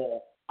Senior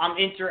Bowl. I'm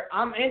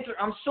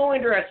so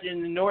interested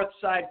in the North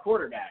Side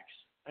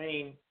quarterbacks. I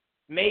mean,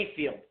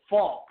 Mayfield,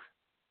 Falk.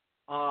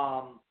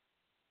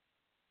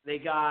 They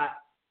got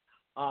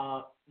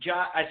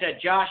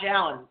Josh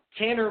Allen,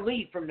 Tanner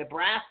Lee from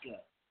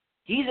Nebraska.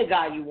 He's a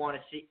guy you want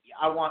to see.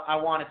 I want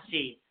to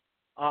see.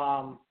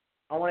 I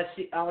want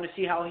to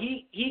see how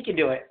he can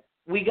do it.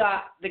 We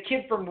got the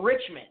kid from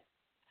Richmond.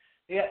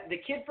 Yeah, the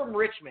kid from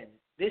Richmond.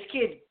 This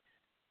kid,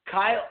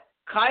 Kyle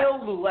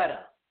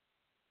Luletta.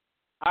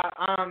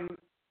 I'm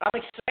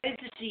excited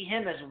to see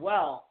him as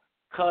well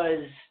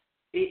because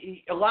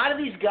a lot of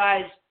these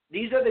guys.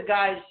 These are the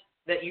guys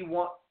that you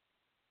want.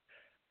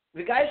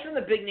 The guys from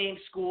the big name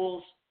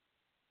schools.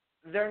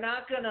 They're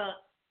not gonna.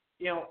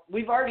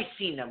 We've already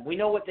seen them. We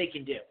know what they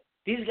can do.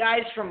 These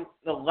guys from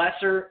the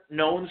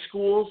lesser-known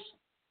schools,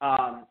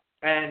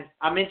 and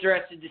I'm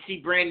interested to see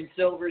Brandon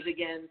Silvers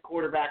again,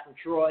 quarterback from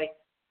Troy.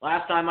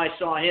 Last time I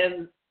saw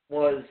him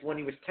was when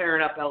he was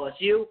tearing up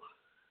LSU.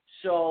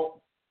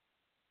 So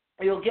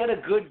you'll get a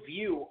good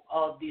view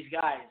of these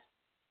guys.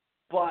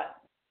 But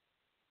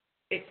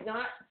it's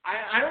not –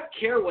 I don't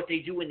care what they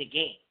do in the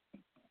game.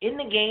 In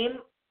the game,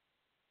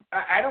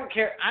 I don't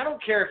care. I don't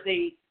care if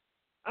they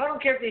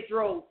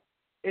throw –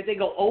 if they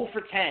go 0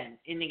 for 10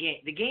 in the game.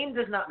 The game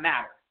does not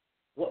matter.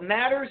 What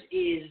matters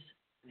is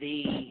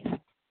the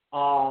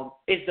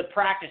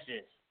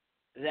practices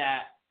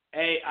that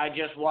I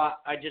just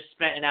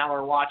spent an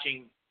hour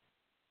watching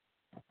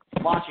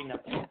them.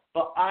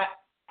 But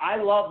I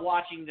love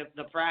watching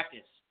the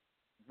practice.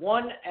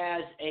 One,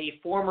 as a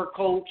former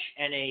coach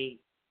and a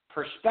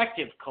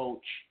prospective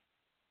coach,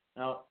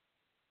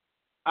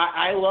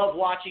 I love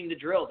watching the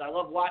drills. I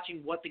love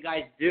watching what the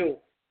guys do,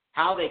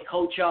 how they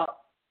coach up.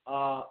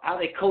 The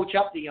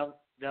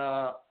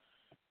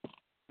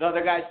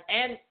other guys,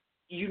 and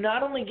you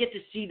not only get to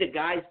see the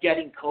guys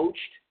getting coached,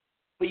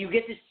 but you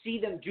get to see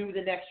them do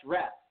the next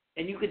rep,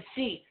 and you can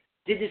see,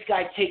 did this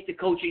guy take the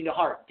coaching to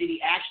heart? Did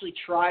he actually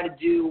try to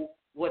do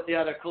what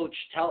the coach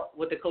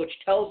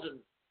tells him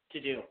to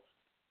do?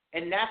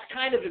 And that's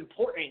kind of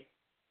important,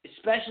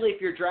 especially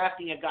if you're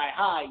drafting a guy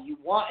high. You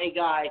want a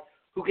guy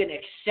who can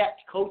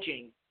accept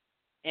coaching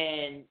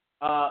and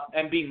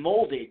be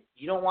molded.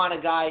 You don't want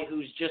a guy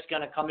who's just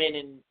going to come in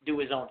and do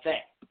his own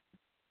thing.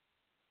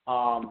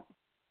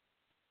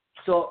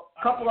 So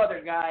a couple other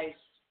guys.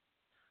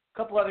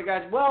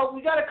 Well,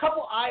 we got a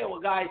couple Iowa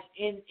guys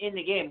in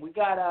the game. We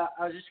got.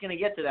 I was just going to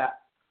get to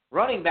that.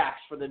 Running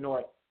backs for the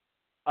North.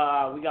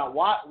 We got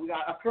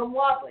Akram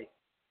Wadley.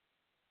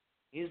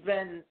 He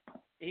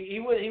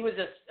was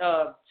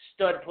a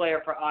stud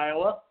player for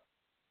Iowa.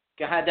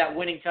 Had that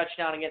winning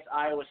touchdown against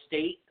Iowa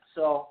State.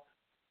 So.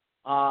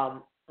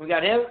 We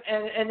got him,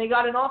 and they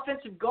got an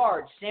offensive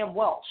guard, Sam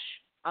Welsh.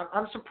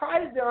 I'm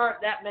surprised there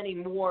aren't that many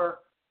more.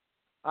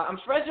 I'm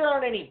surprised there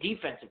aren't any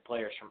defensive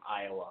players from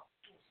Iowa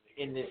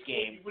in this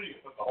game. What do you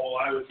put the whole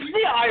Iowa team?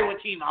 The Iowa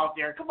team out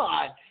there. Come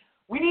on.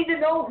 We need to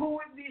know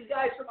who these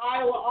guys from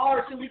Iowa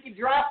are so we can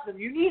draft them.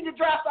 You need to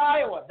draft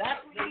Iowa.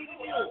 That's what you need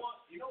to do.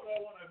 You know what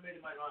I want? I've made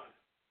in my mind.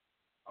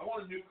 I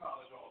want a new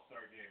college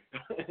all-star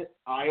game.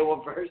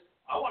 Iowa versus.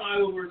 I want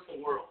Iowa versus the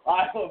world.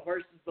 Iowa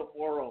versus the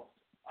world.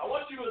 I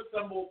want you to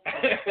assemble the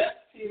best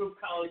team of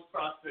college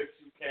prospects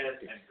you can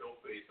and go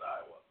face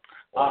Iowa.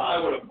 I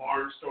want to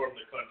barnstorm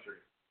the country.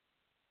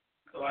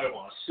 That's what I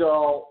want.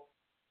 So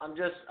I'm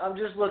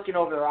just looking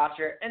over the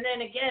roster, and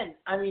then again,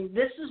 I mean,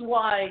 this is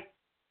why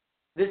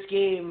this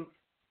game.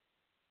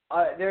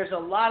 There's a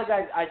lot of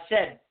guys. I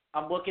said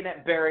I'm looking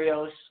at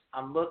Berrios.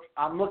 I'm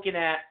looking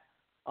at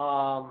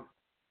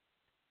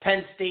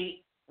Penn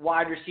State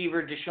wide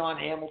receiver Deshaun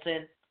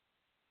Hamilton.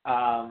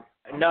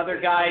 Another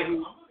guy who.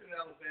 I'm looking at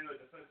Alabama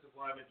defensive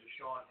lineman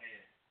Deshaun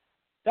Hand.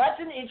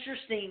 That's an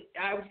interesting.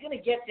 I was going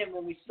to get him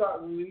when we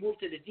move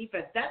to the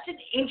defense. That's an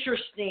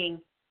interesting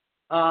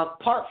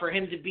part for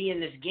him to be in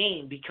this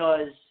game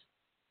because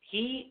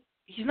he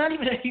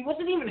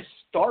wasn't even a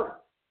starter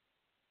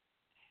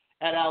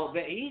at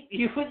Alabama.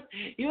 He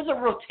was a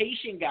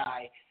rotation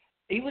guy.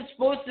 He was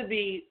supposed to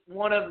be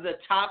one of the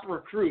top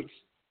recruits,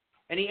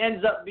 and he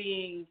ends up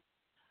being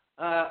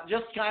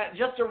just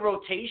a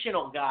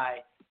rotational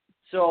guy.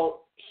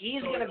 So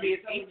he's going to be.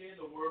 In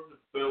the words of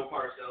Bill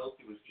Parcells,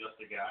 he was just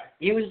a guy.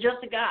 He was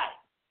just a guy.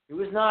 He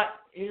was not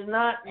If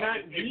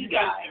the you guy.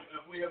 guys,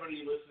 if we have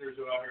any listeners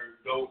who out here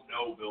who don't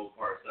know Bill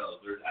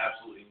Parcells, there's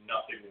absolutely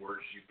nothing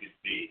worse you could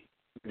be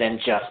Than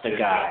just a than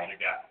guy.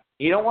 just a guy.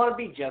 You don't want to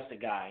be just a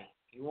guy.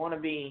 You want to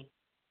be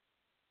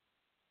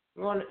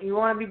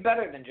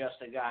better than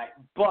just a guy.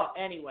 But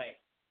anyway,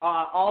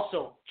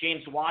 also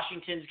James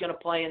Washington's going to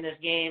play in this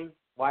game,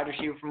 wide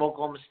receiver from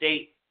Oklahoma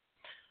State.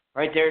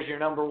 Right there's your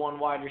number one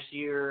wide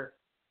receiver.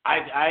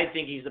 I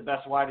think he's the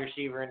best wide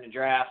receiver in the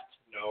draft.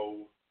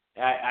 No.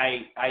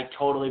 I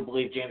totally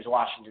believe James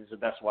Washington's the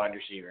best wide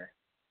receiver.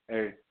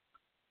 Or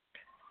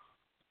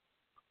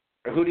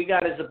who do you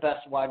got as the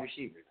best wide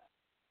receiver?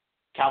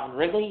 Calvin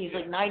Ridley? He's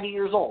like 90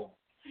 years old.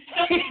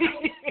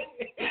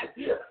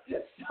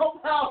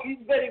 Somehow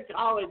he's been in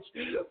college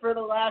for the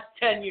last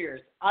 10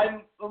 years.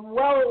 I'm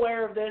well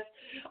aware of this.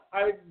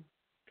 I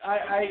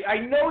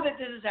know that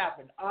this has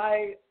happened.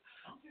 I'm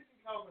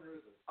thinking Calvin Ridley.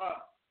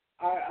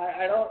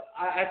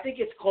 I think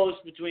it's close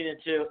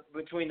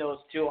between those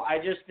two. I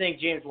just think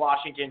James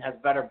Washington has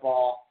better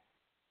ball.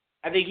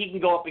 I think he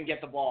can go up and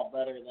get the ball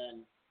better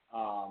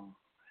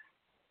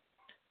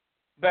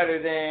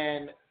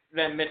than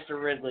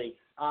Mr. Ridley.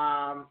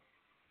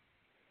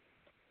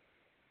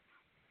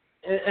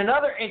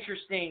 Another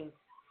interesting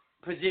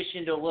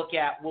position to look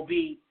at will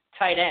be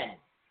tight end.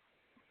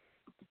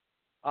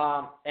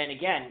 And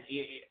again,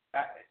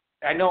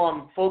 I know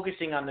I'm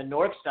focusing on the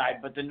north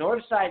side, but the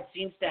north side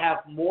seems to have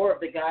more of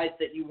the guys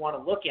that you want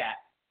to look at.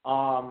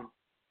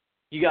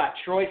 You got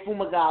Troy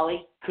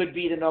Fumagalli, could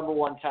be the number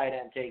one tight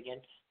end taken.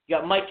 You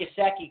got Mike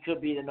Gesicki,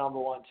 could be the number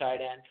one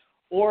tight end.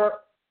 Or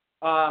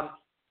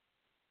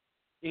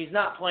he's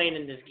not playing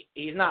in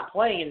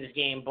this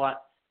game,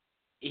 but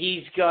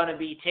he's gonna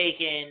be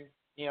taking.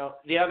 You know,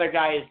 the other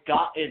guy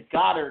is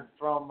Goddard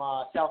from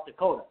South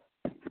Dakota.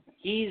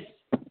 He's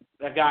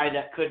a guy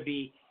that could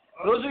be.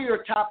 Those are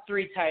your top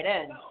three tight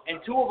ends,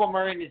 and two of them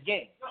are in this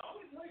game. No, I'm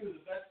going to tell you who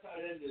the best tight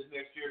end is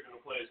next year going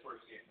to play his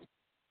first game.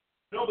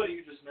 Nobody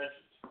you just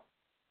mentioned.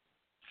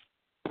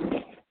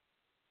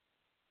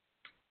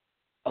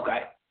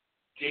 Okay.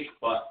 Jake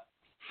Butt.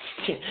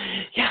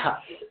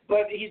 Yeah,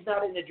 but he's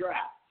not in the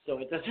draft, so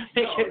it doesn't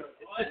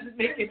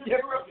make a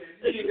difference.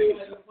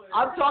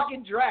 I'm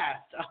talking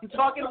draft. I'm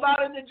talking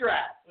about in the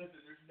draft.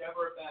 Listen, there's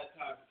never a bad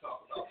time to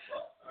talk about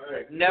Butt. All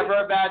right.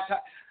 Never a bad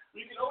time.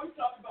 We can always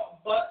talk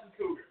about Butt and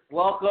Cougar.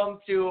 Welcome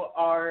to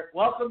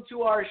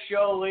our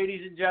show,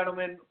 ladies and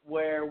gentlemen,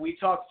 where we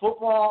talk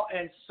football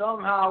and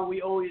somehow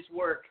we always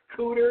work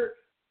Cooter,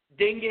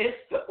 Dingus,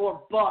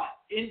 or Butt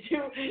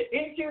into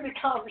the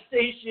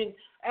conversation.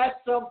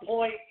 At some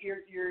point,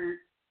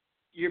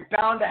 you're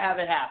bound to have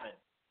it happen.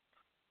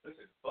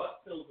 Listen, Butt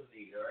fills the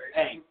need, all right?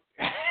 Hey.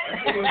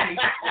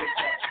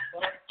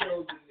 Butt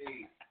fills the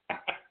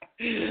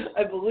need.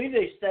 I believe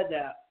they said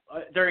that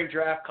during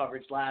draft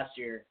coverage last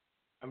year.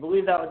 I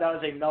believe that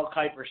was a Mel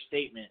Kiper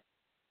statement.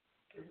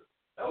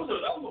 That was a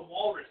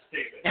Walrus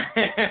statement.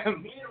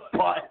 me and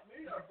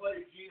our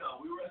buddy Gino,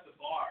 we were at the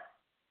bar.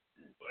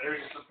 There's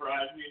a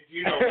surprise. Me and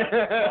Gino.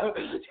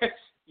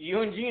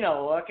 You and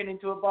Gino walking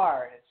into a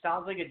bar. It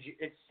sounds like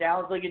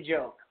a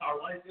joke.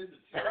 Our life is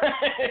a joke.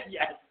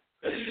 Yes.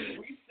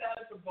 We sat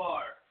at the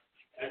bar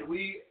and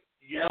we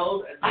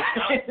yelled and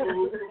did not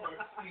move from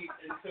our seat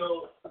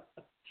until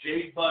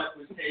Jay Butt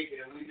was taken,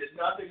 and we did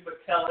nothing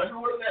but tell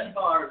everyone in that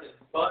bar that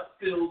Butt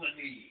fills a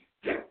need.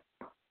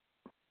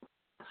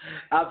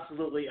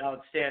 Absolutely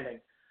outstanding.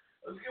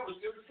 It was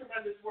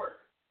tremendous work.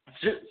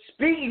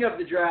 Speaking of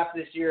the draft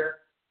this year,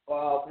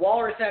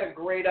 Walrus had a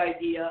great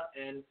idea,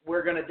 and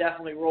we're going to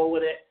definitely roll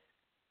with it.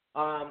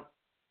 I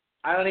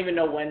don't even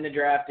know when the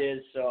draft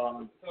is,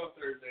 so It's on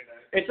Thursday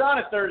night. It's on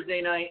a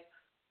Thursday night.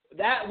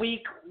 That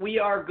week, we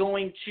are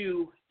going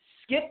to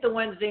skip the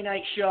Wednesday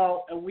night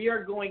show, and we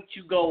are going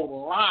to go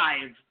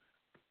live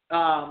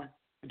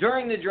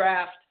during the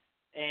draft,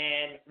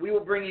 and we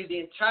will bring you the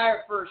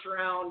entire first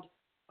round.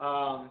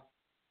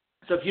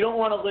 So if you don't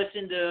want to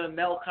listen to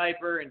Mel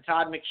Kiper and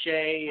Todd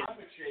McShay,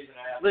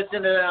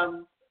 listen to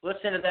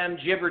them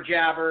jibber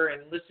jabber,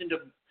 and listen to.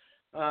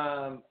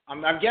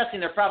 I'm guessing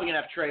they're probably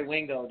gonna have Trey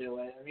Wingo do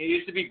it. I mean, it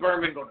used to be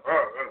Berman going.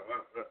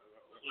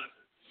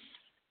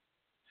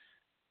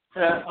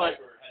 Kiper has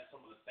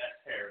some of the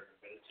best hair in the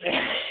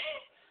business.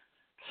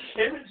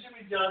 Him and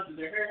Jimmy Johnson,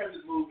 their hair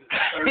hasn't moved in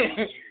 30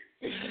 years.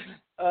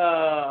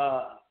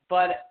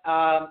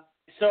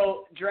 So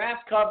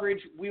draft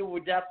coverage,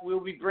 we'll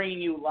be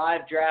bringing you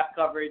live draft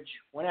coverage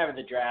whenever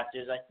the draft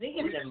is. I think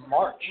it's in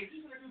March. Is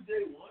this going to do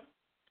day one?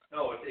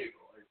 No, it's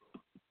April.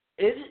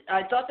 Is it?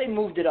 I thought they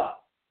moved it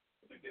up.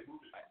 I think they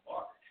moved it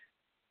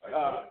to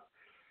March.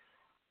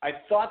 I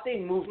thought they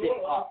moved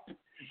it up,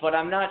 but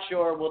I'm not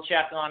sure. We'll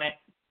check on it.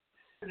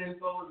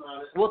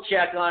 We'll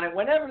check on it.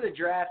 Whenever the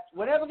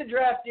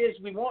draft is,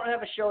 we won't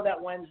have a show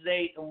that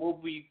Wednesday, and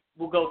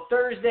we'll go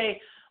Thursday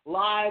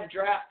live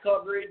draft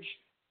coverage.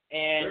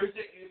 And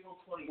Thursday, April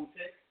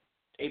 26th.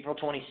 April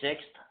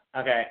 26th.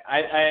 Okay.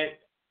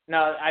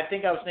 I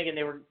think I was thinking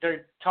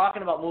they're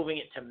talking about moving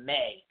it to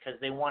May because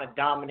they want to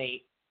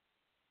dominate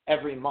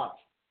every month.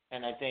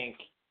 And I think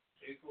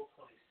April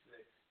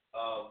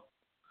 26th.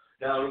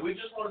 Now, do we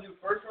just want to do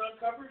first-round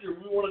coverage, or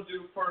we want to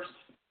do first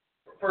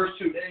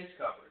 2 days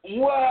coverage?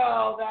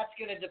 Well, that's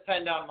going to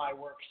depend on my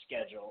work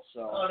schedule.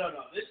 So. No.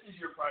 This is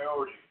your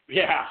priority.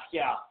 Yeah.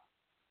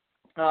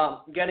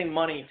 Getting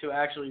money to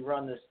actually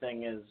run this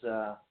thing is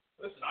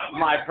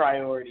my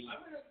priority. I'm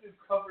going to do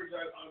coverage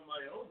on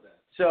my own then.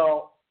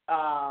 So,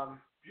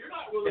 You're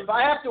not willing if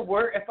I have to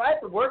work,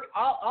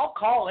 I'll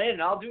call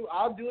in. I'll do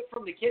it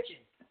from the kitchen.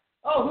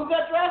 Oh, who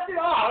got drafted?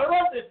 Oh, I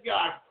love this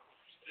guy.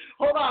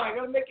 Hold on, I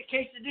got to make a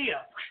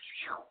quesadilla.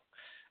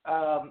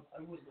 I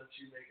would let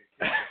you make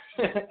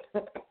a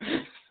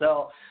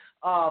So,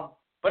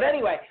 but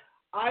anyway,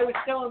 I was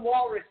telling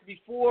Walrus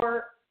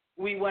before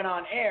we went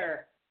on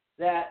air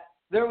that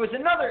there was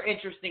another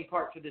interesting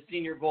part to the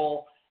Senior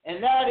Bowl,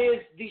 and that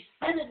is the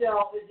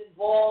Citadel is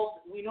involved.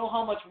 We know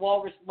how much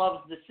Walrus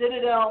loves the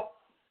Citadel.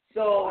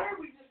 So, Why are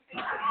we just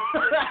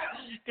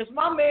because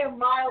my man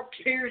Miles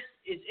Pierce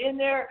is in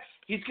there,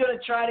 he's going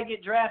to try to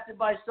get drafted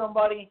by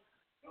somebody,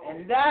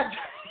 and that's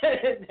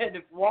and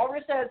if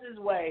Walrus has his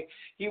way,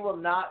 he will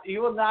not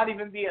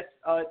even be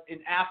an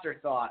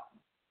afterthought.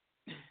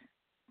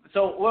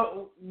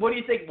 So what do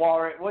you think,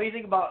 Walrus? What do you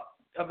think about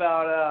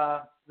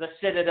the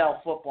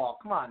Citadel football?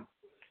 Come on,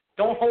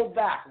 don't hold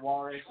back,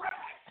 Walrus.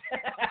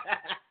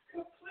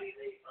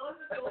 Completely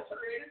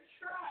unadulterated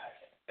trash.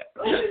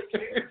 Nobody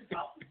cares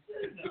about the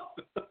Citadel.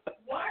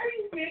 Why are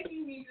you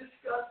making me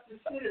discuss the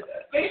Citadel?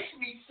 It makes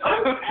me so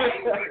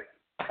angry.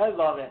 I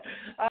love it.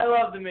 I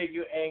love to make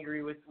you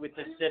angry with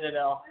the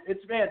Citadel.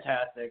 It's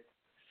fantastic.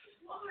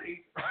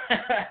 Why?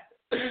 I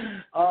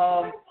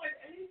don't find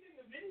anything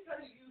of any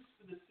kind of use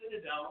for the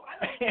Citadel.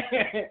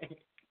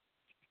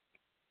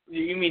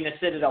 You mean the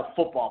Citadel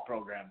football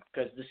program?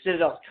 Because the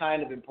Citadel's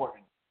kind of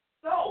important.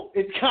 No.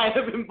 It's kind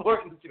of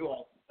important to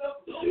us.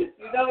 No. You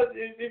know,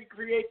 it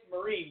creates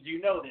Marines.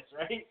 You know this,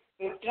 right?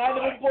 It's kind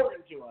of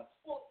important to us.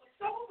 Well,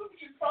 some of them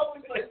should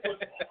probably play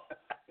football.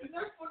 And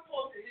their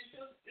football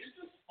is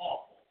just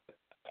awful.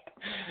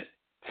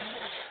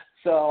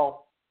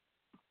 So,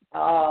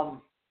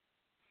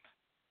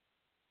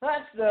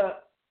 that's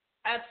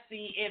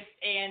the ifs,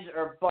 ands,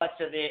 or buts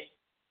of it.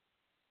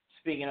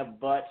 Speaking of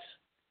butts,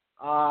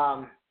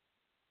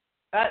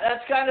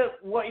 that's kind of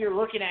what you're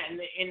looking at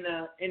in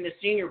the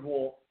Senior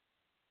Bowl.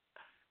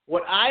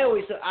 What I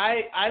always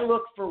I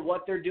look for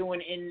what they're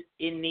doing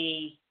in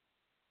the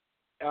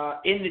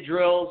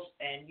drills,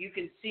 and you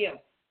can see them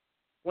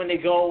when they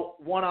go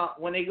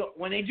when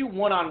they do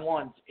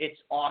one-on-ones. It's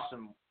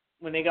awesome.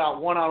 When they got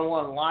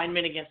one-on-one,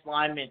 lineman against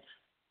lineman,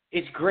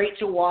 it's great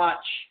to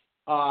watch.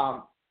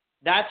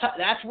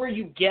 That's where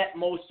you get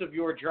most of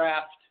your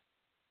draft,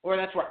 or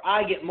that's where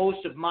I get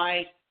most of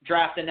my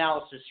draft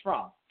analysis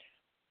from.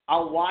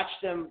 I'll watch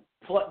them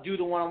do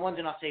the one-on-ones,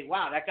 and I'll say,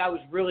 "Wow, that guy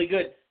was really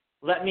good.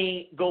 Let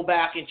me go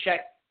back and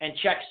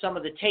check some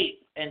of the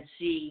tape and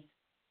see,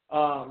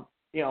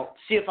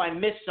 see if I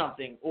missed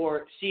something,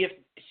 or see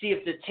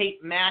if the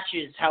tape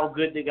matches how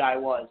good the guy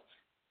was."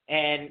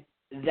 And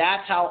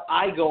that's how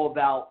I go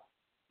about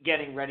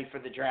getting ready for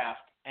the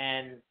draft.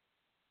 And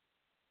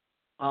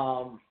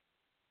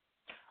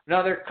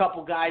another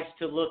couple guys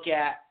to look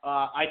at.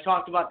 I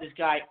talked about this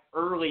guy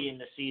early in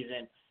the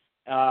season,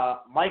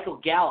 Michael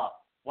Gallup,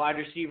 wide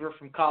receiver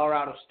from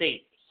Colorado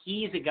State.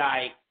 He's a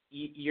guy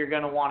you're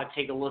going to want to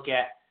take a look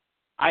at.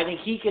 I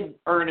think he could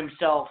earn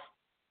himself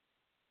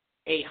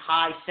a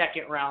high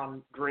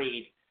second-round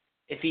grade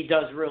if he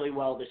does really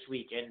well this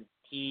week, and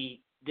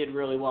he did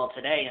really well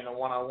today in the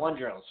one-on-one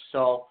drills.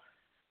 So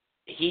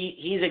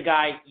he's a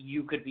guy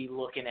you could be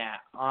looking at.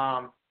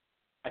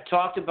 I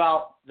talked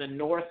about the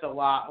North a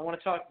lot. I want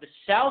to talk – the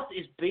South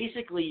is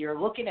basically you're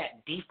looking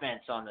at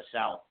defense on the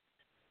South.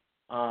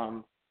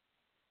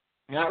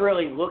 Not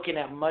really looking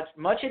at much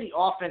of the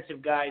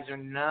offensive guys are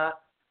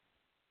not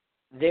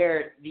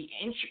there. The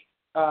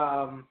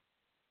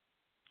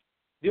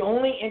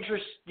only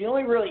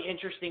really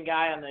interesting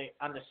guy on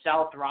the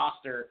South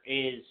roster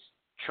is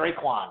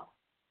Traquan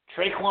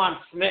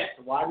Smith,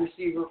 wide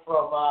receiver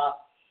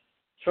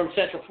from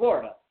Central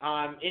Florida.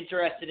 I'm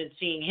interested in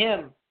seeing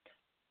him.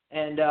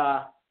 And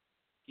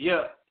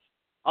you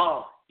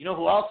know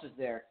who else is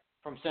there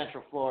from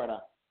Central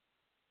Florida?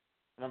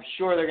 And I'm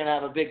sure they're going to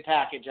have a big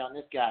package on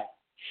this guy,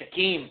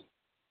 Shaquem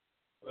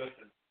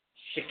Griffin.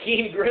 Can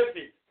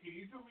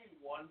you do me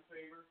one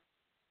favor?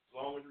 As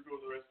long as we're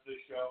doing the rest of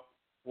this show.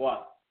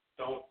 What?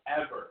 Don't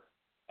ever,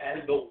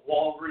 and the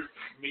Walrus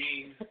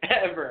means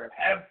ever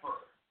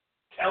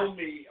tell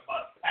me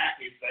about the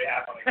package they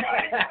have on a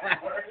guy.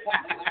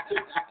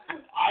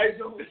 I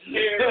don't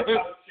care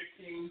about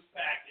Shaquem's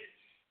package.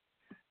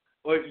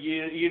 What,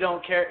 you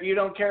don't care? You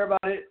don't care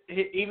about it,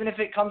 even if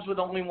it comes with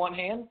only one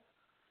hand?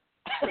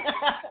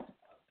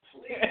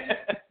 Please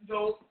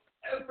don't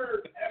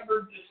ever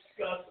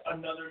discuss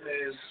another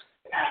man's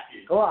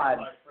package. Go on.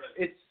 My friend.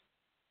 It's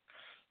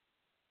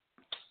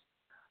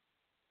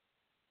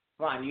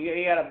come on.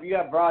 You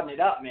gotta broaden it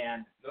up,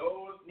 man.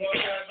 No, it's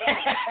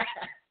not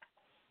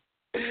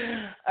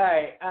that. All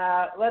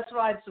right, let's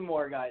find some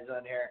more guys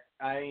on here.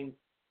 I mean,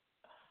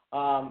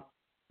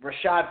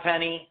 Rashad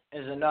Penny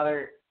is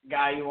another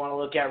guy you want to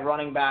look at,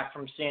 running back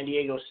from San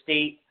Diego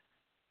State.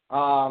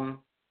 But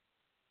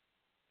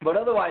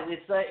otherwise,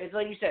 it's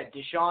like you said,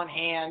 Deshaun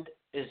Hand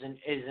is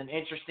an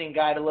interesting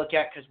guy to look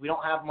at because we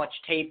don't have much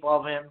tape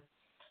of him.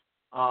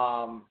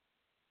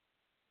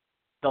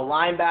 The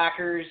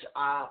linebackers,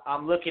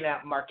 I'm looking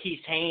at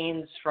Marquise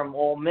Haynes from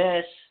Ole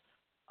Miss.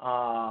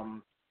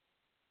 As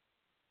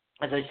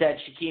I said,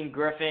 Shaquem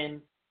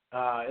Griffin.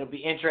 It'll be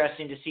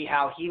interesting to see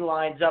how he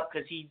lines up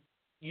because he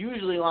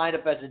usually lined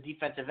up as a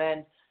defensive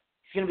end.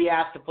 He's going to be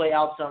asked to play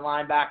outside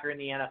linebacker in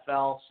the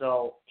NFL,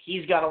 so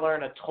he's got to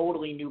learn a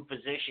totally new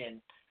position.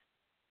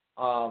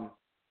 So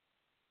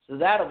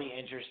that'll be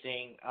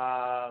interesting.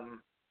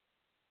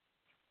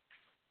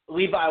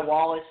 Levi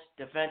Wallace,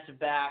 defensive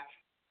back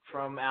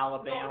from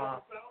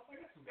Alabama.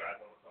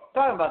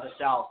 Talking about the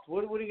South.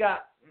 What do you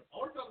got? I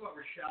want to talk about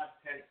Rashad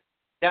Penny.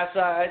 That's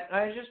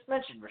I just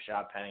mentioned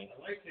Rashad Penny. I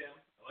like him.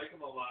 I like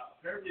him a lot.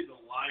 Apparently the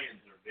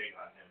Lions are big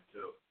on him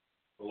too.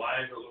 The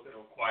Lions are looking to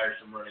acquire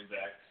some running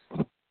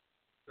backs.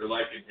 They're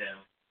liking him.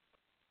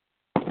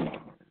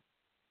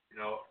 You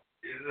know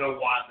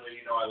Watley.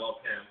 You know I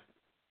love him.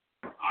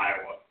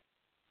 Iowa.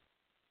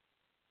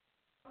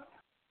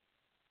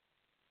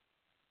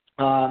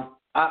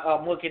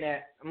 I'm looking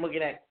at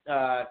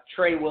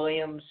Trey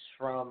Williams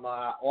from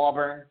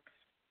Auburn.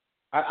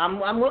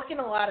 I'm looking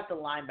a lot at the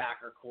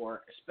linebacker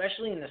core,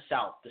 especially in the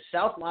South. The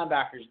South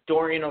linebackers,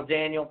 Dorian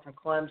O'Daniel from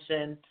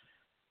Clemson.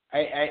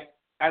 I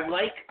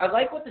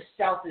like what the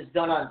South has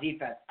done on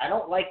defense. I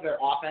don't like their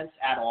offense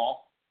at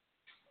all.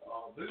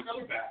 There's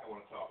another back I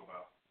want to talk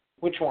about.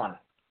 Which one?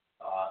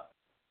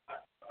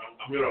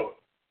 I'm going to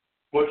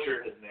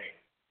butcher his name.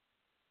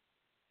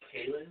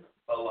 Kalen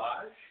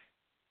Ballage,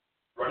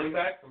 running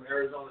back from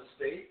Arizona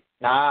State.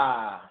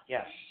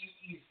 Yes.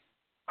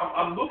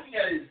 I'm looking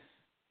at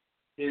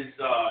his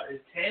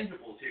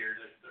tangibles here.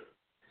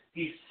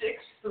 He's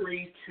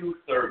 6'3",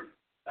 230.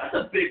 That's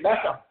a big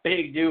back. That's a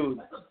big dude.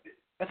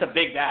 That's a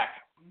big back.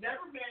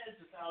 Never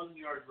managed 1,000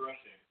 yards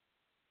rushing,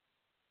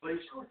 but he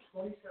scored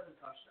 27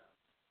 touchdowns.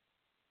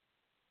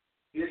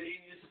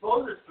 He's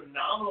supposed to have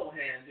phenomenal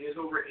hands. He has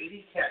over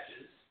 80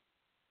 catches.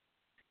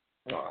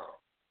 Wow.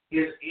 He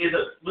has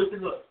a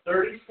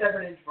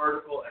 37-inch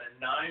vertical and a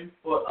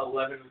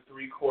 9'11"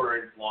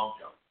 3/4" long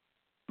jump.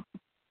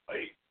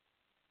 Like,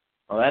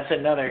 Well, that's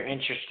another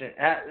interesting.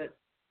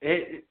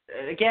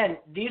 Again,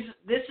 this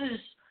is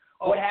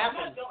what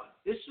happens.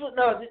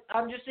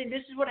 I'm just saying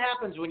this is what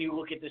happens when you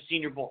look at the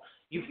Senior Bowl.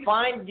 You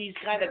find these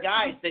kind of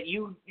guys that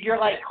you're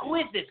like, who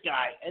is this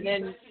guy? And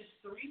then he's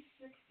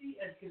 360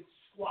 and can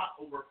squat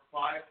over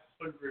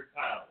 500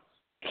 pounds.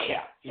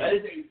 Yeah, that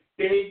is a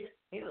big,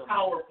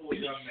 powerful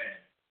young man.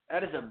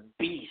 That is a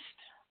beast.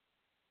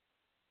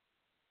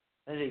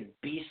 That is a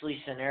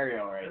beastly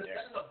scenario right there.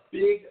 That is a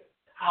big,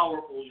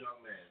 powerful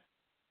young man.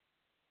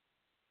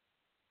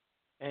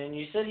 And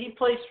you said he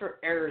plays for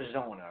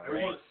Arizona, right?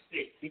 Arizona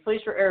State. He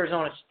plays for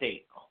Arizona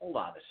State. Hold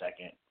on a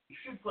second. He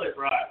should play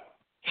for Iowa.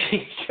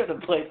 He should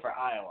have played for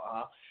Iowa,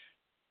 huh?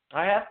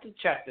 I have to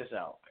check this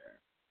out there.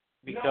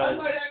 Because I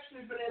might actually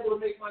have been able to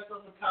make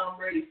myself a Tom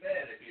Brady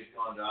fan if he had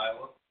gone to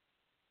Iowa.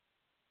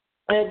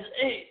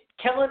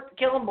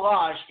 Kellen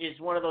Blage is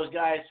one of those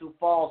guys who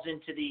falls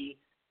into the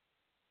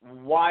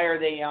why are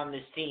they on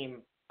this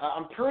team?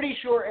 I'm pretty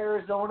sure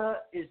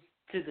Arizona is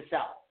to the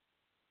south.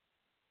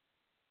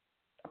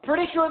 I'm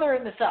pretty sure they're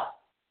in the south.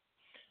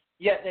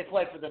 Yet they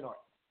play for the north.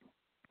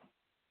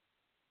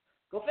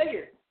 Go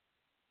figure.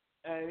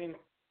 I mean,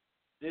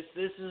 this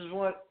is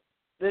what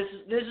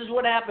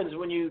happens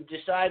when you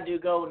decide to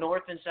go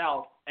north and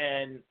south,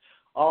 and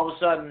all of a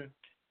sudden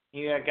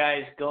you got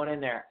guys going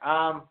in there.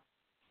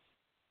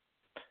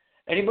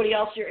 Anybody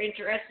else you're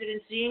interested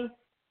in seeing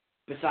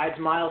besides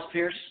Miles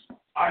Pierce?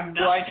 I'm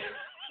not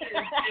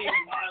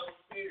seeing Miles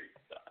Pierce.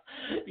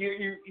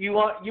 You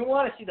want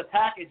to see the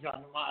package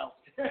on the Miles.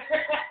 I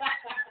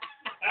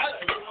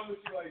promise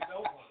you I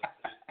don't want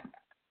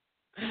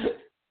to see.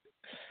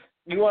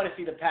 You want to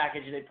see the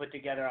package they put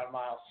together on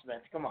Miles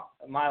Smith. Come on.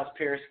 Miles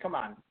Pierce, come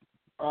on.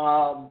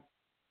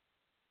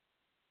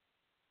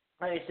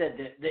 Like I said,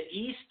 the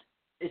East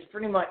is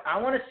pretty much I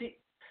want to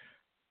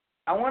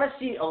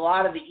see a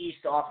lot of the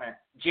East offense.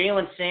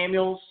 Jalen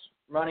Samuels,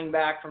 running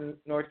back from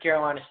North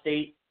Carolina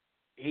State,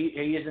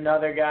 he is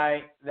another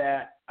guy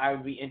that I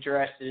would be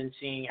interested in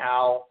seeing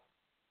how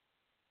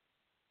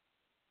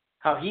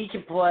he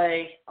can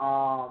play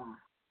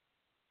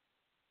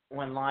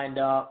when lined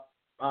up.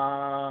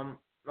 I'm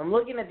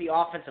looking at the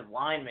offensive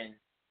linemen.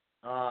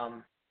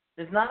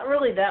 There's not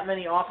really that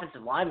many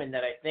offensive linemen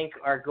that I think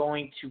are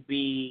going to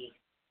be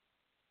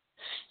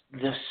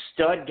the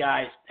stud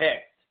guys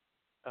picked.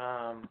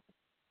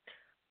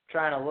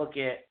 Trying to look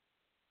at,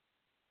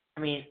 I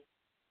mean,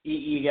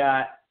 you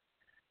got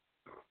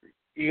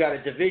a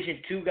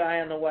Division II guy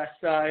on the west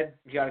side.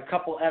 You got a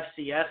couple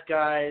FCS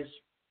guys.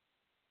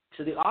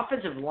 So the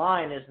offensive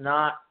line is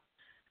not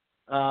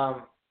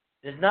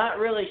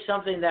really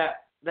something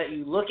that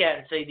you look at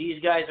and say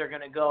these guys are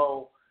going to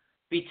go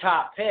be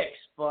top picks.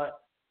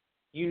 But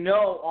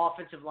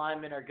offensive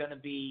linemen are going to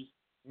be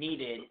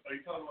needed. Are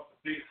you talking about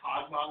the big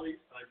hog mollies?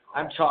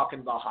 I'm talking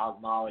about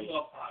hog mollies. I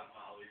love hog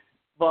mollies.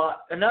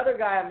 But another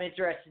guy I'm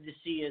interested to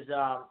see is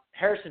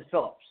Harrison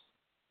Phillips,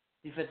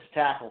 defensive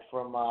tackle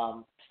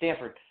from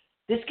Stanford.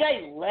 This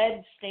guy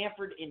led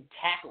Stanford in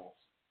tackles.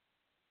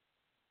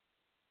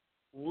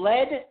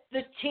 Led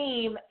the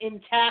team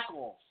in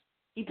tackles.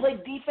 He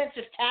played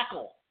defensive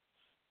tackle.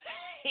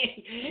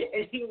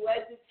 And he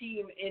led the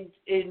team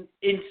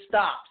in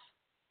stops.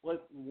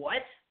 Like,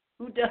 what?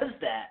 Who does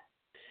that?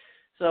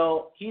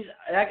 So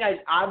that guy's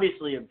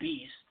obviously a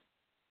beast.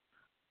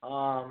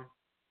 I'm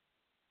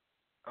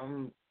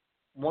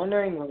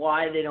wondering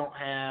why they don't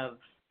have.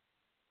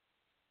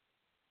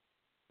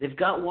 They've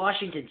got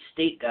Washington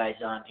State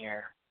guys on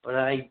here, but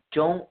I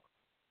don't.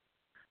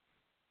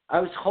 I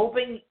was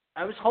hoping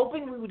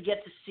we would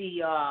get to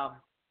see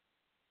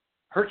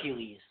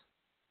Hercules.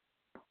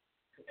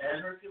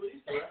 And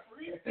Hercules, the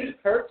referee?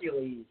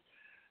 Hercules.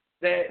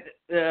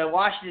 The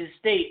Washington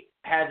State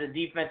has a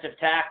defensive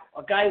tackle,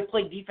 a guy who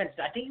played defense.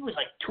 I think he was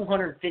like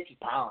 250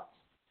 pounds,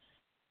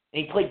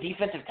 and he played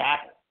defensive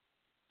tackle.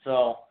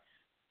 So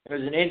it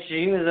was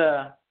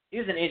he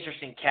was an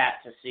interesting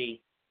cat to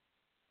see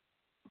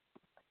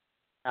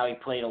how he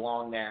played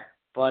along there.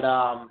 But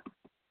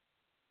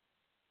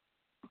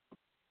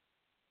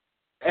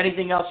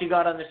anything else you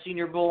got on the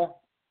Senior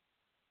Bowl?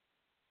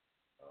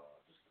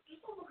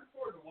 Just I'm looking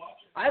forward to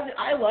watching.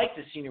 I like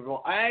the Senior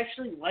Bowl. I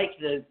actually like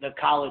the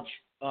college.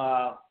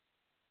 I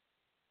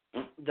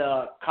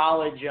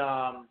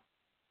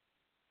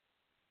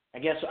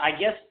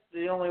guess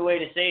the only way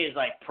to say is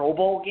like Pro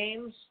Bowl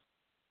games.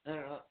 I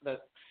don't know,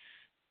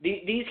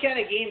 these kind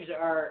of games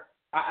are.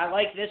 I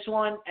like this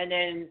one, and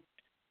then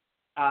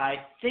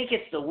I think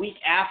it's the week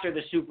after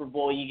the Super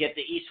Bowl. You get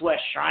the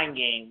East-West Shrine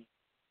game,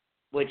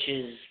 which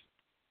is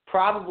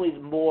probably the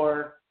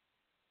more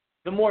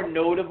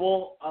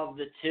notable of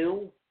the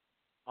two,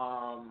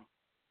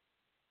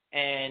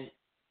 and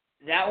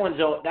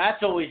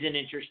that's always an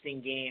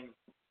interesting game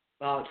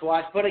to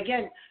watch. But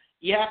again,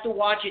 you have to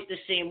watch it the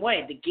same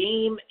way. The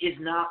game is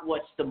not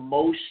what's the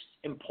most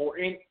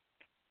important.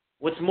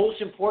 What's most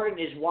important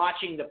is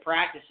watching the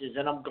practices,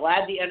 and I'm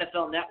glad the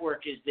NFL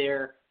Network is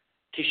there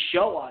to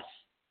show us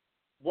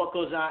what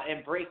goes on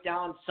and break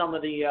down some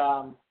of the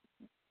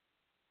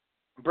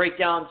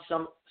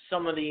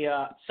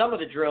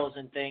drills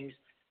and things,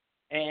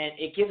 and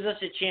it gives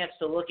us a chance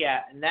to look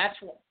at, and that's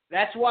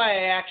why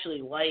I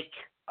actually like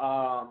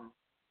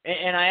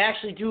and I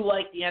actually do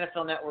like the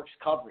NFL Network's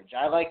coverage.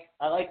 I like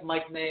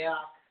Mike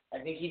Mayock. I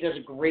think he does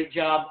a great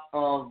job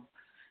of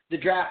the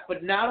draft,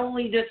 but not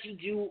only does he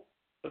do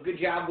a good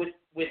job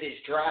with his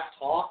draft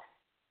talk,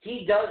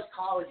 he does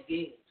college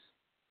games,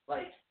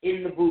 like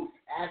in the booth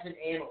as an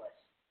analyst,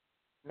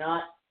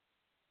 not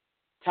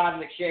Todd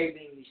McShay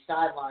being the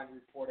sideline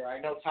reporter. I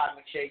know Todd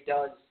McShay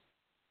does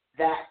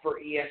that for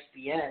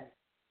ESPN,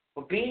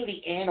 but being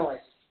the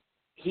analyst,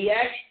 he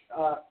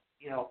actually,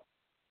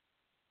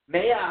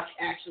 Mayock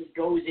actually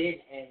goes in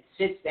and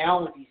sits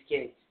down with these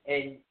kids,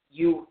 and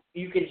you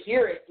can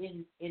hear it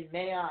in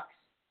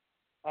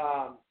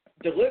Mayock's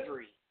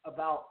delivery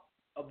about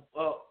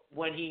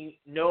when he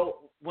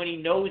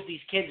knows these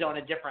kids on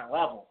a different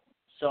level.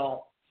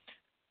 So,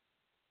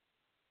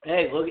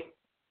 hey, look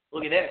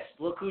at this.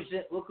 Look who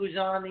they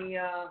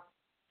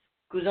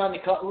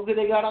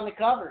got on the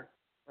cover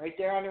right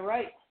there on the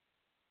right.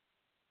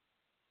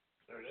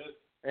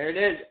 There it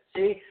is.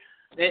 See,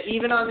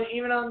 even on the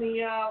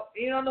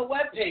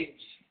webpage,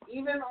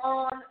 even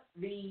on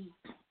the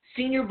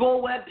Senior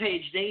Bowl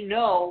webpage, they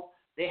know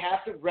they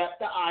have to rep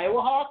the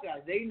Iowa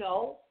Hawkeyes. They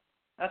know.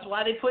 That's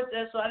why they put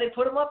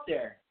them up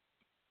there.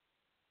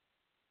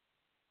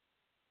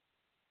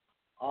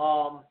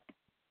 So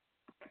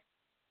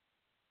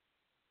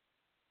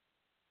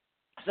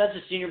that's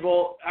the Senior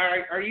Bowl.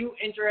 Are you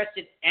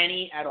interested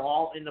any at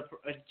all in the?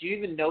 Do you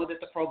even know that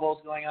the Pro Bowl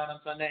is going on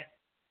Sunday?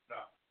 No.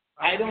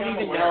 I don't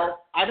even know.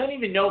 I don't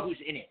even know who's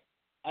in it.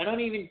 I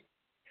don't even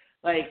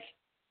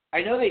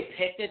I know they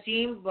picked a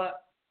team,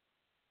 but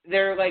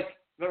they're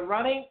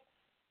running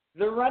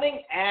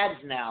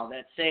ads now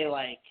that say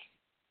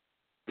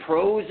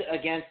pros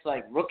against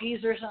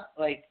rookies or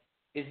something.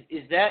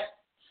 Is that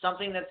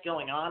something that's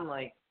going on?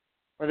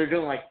 Or they're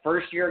doing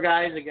first year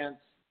guys against?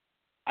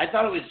 I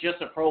thought it was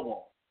just a Pro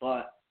Bowl,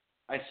 but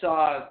I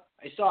saw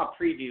a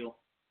preview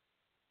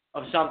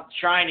of some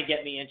trying to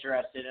get me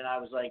interested, and I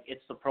was like,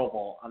 it's the Pro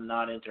Bowl. I'm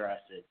not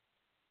interested.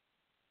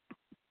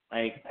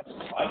 I'm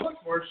much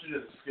more interested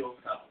in the skills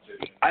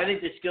competition. I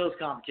think the skills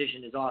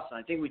competition is awesome.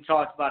 I think we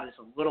talked about this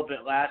a little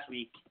bit last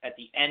week at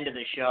the end of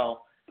the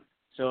show,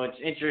 so it's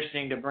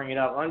interesting to bring it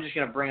up. I'm just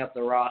going to bring up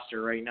the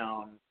roster right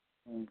now,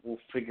 and we'll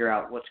figure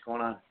out what's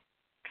going on.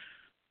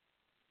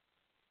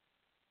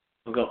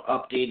 We'll go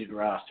updated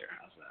roster.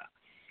 How's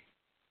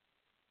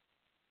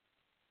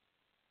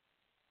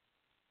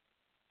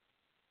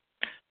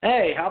that?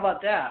 Hey, how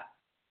about that?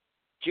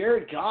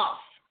 Jared Goff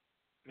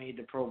made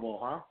the Pro Bowl,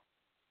 huh?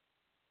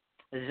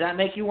 Does that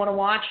make you want to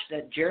watch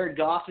that Jared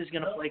Goff is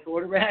going to play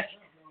quarterback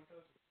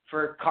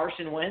for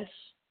Carson Wentz?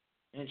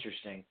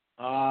 Interesting.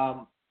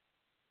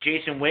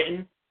 Jason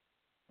Witten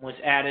was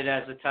added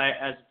as a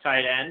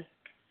tight end.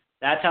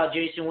 That's how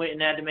Jason Witten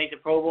had to make the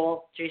Pro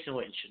Bowl. Jason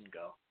Witten shouldn't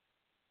go.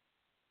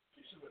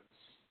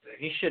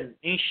 He shouldn't.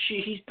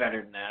 He's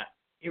better than that.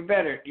 You're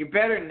better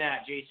than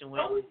that, Jason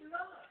Witten. No, he's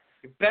not.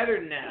 You're better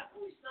than that.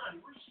 No, he's not. He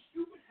wears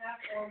stupid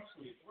half-arm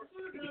sleeves.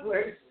 He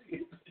wears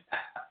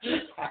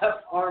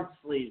half arm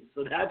sleeves.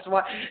 So that's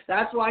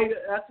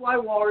why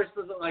Walrus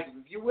doesn't like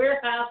him. If you wear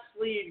half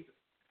sleeves,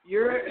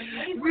 you're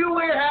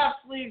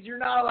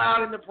not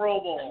allowed in the Pro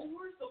Bowl.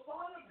 Where's the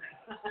bottom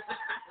half?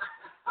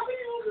 How do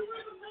you only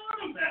wear the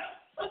bottom half?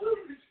 I don't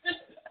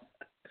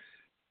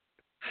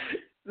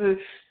understand.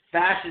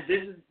 Fashion.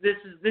 This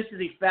is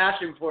the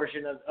fashion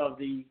portion of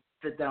the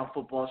Sit Down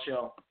Football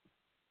Show.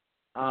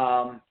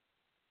 All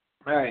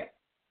right.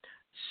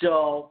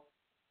 So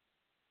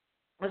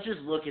let's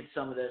just look at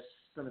some of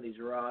these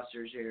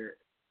rosters here.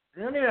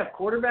 They don't even have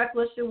quarterback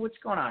listed. What's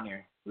going on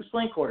here? Who's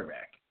playing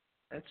quarterback?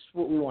 That's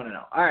what we want to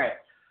know. All right.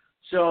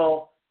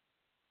 So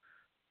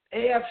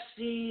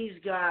AFC's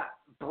got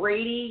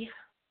Brady,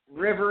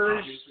 Rivers,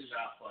 Obviously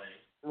not playing.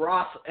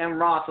 and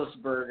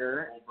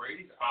Roethlisberger. Well,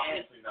 Brady's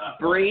obviously not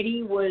playing.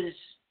 Brady was.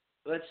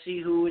 Let's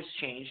see who was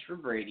changed for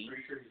Brady.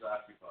 Pretty sure he's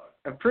occupied.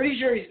 I'm pretty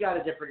sure he's got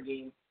a different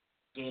game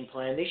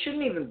plan. They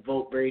shouldn't even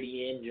vote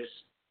Brady in.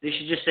 They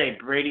should just say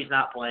Brady's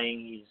not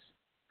playing. He's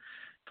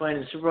playing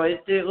in the Super Bowl.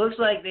 It looks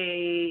like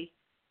they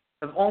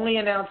have only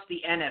announced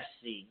the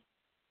NFC.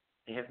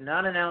 They have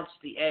not announced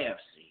the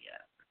AFC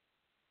yet.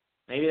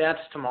 Maybe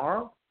that's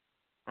tomorrow?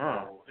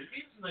 Oh, the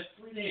game's in like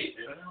 3 days.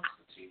 They've announced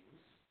the teams.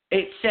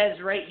 It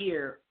says right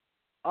here,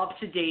 up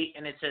to date,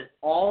 and it says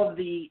all of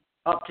the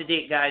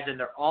up-to-date guys, and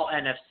they're all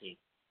NFC.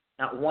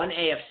 Not one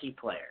AFC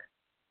player.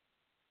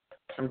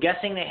 I'm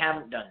guessing they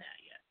haven't done that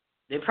yet.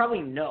 They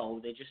probably know,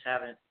 they just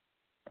haven't.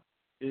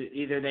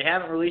 Either they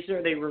haven't released it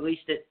or they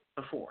released it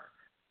before.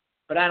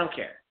 But I don't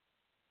care.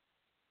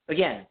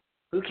 Again,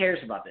 who cares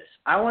about this?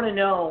 I want to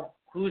know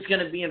who's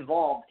going to be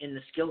involved in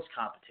the skills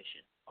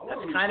competition.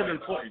 That's kind of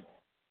important.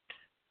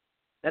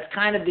 That's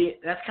kind of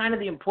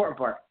the important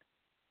part.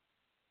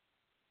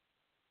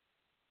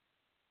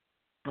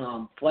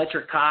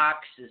 Fletcher Cox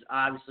is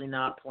obviously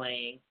not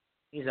playing.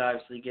 He's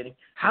obviously getting.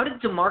 How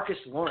did DeMarcus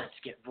Lawrence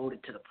get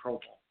voted to the Pro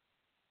Bowl?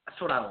 That's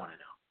what I want to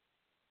know.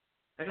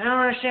 Like, I don't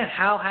understand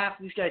how half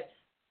these guys.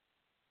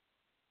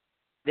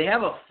 They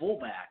have a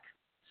fullback.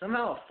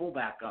 Somehow a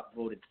fullback got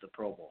voted to the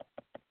Pro Bowl.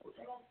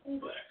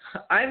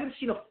 I haven't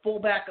seen a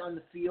fullback on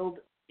the field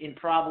in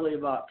probably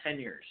about 10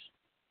 years.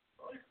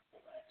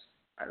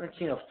 I haven't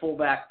seen a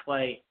fullback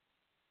play.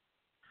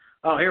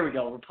 Oh, here we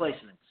go.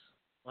 Replacements.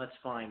 Let's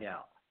find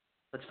out.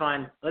 Let's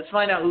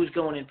find out who's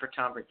going in for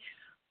Tom Brady.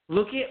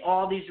 Look at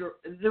all these.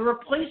 The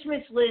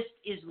replacements list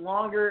is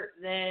longer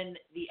than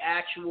the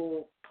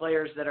actual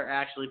players that are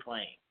actually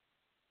playing.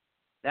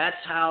 That's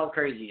how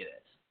crazy it is.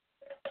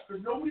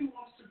 Because nobody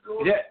wants to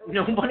go.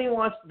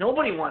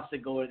 Nobody wants to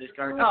go to this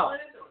card. Oh. At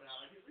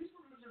least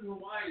when it was in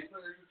Hawaii,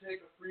 players would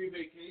take a free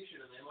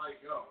vacation and they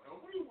might go.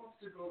 Nobody wants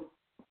to go.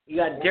 You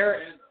got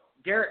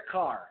Derek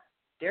Carr.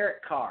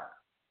 Derek Carr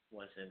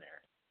was in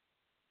there.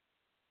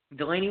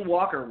 Delaney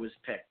Walker was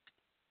picked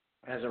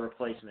as a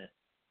replacement.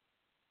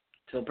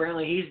 So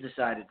apparently he's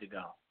decided to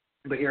go.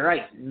 But you're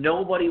right.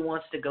 Nobody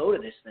wants to go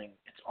to this thing.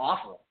 It's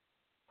awful.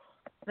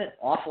 It's an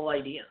awful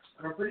idea.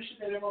 And I'm pretty sure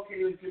they don't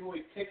even give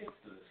away tickets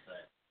to this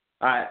thing.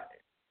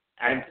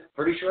 I'm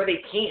pretty sure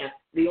they can't.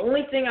 The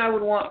only thing I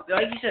would want,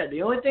 like you said,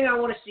 the only thing I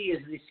want to see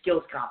is the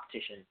skills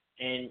competition.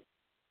 And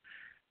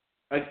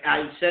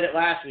I said it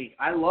last week.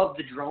 I love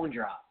the drone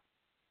drop.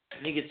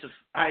 I think it's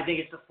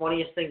the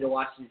funniest thing to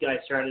watch these guys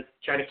try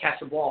to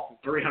catch a ball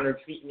from 300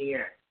 feet in the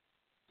air.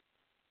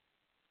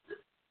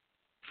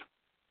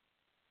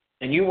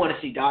 And you want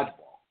to see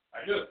dodgeball.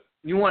 I do.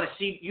 You want to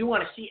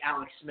see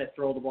Alex Smith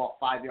throw the ball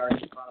 5 yards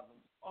in front of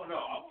him. Oh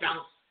no!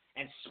 Bounce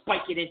and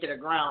spike it into the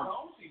ground. I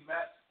want to see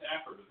Matt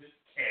Stafford with his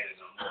cannon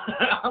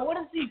on. I want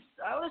to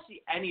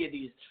see any of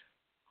these.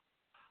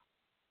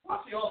 I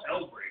want to see all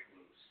hell break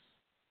loose.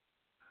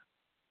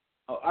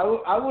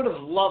 Oh, I would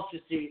have loved to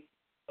see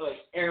like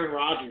Aaron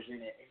Rodgers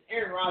in it.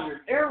 Aaron Rodgers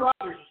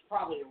is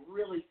probably a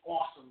really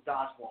awesome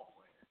dodgeball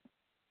player.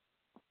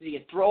 He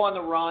can throw on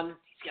the run.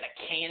 He's got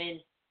a cannon.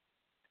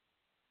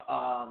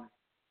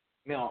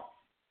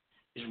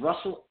 Is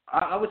Russell?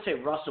 I would say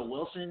Russell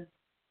Wilson.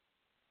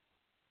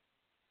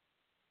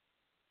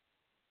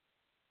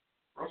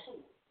 Russell,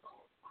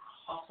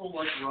 hustle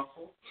like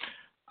Russell.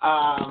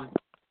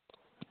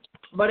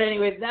 But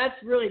anyway, that's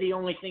really the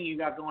only thing you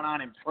got going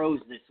on in pros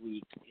this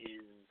week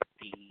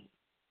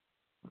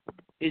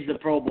is the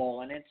Pro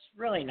Bowl, and it's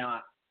really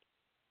not.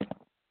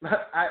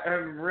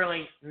 I'm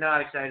really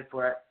not excited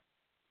for it.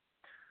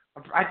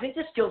 I think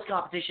the skills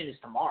competition is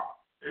tomorrow.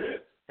 It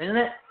is. Isn't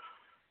it?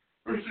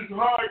 This is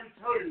how I can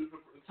tell you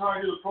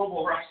the Pro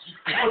Bowl roster.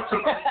 I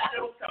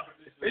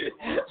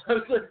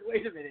was like,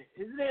 wait a minute.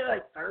 Isn't it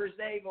like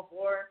Thursday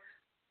before?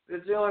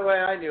 That's the only way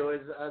I knew.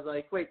 I was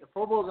like, wait, the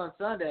Pro Bowl's on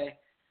Sunday.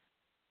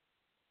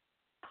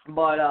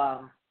 But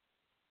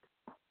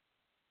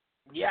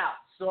yeah.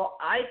 So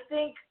I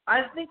think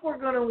we're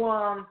gonna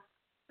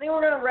think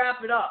we're gonna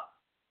wrap it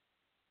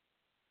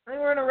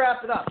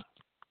up.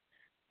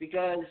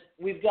 Because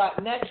we've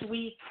got next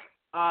week.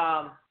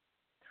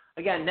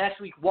 Again, next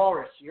week,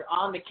 Walrus, you're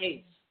on the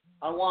case.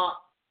 I want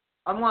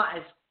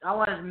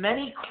as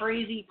many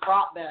crazy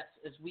prop bets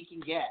as we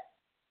can get.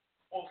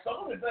 Well,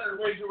 someone had better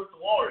wager with the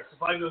Walrus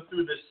if I go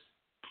through this.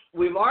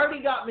 We've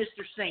already got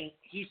Mr. Saint.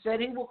 He said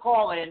he will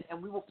call in,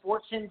 and we will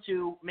force him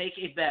to make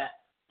a bet.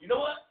 You know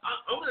what?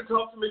 I'm going to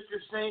talk to Mr.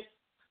 Saint,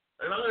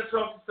 and I'm going to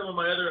talk to some of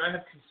my other. I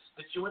have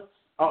constituents.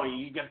 Oh,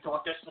 you got to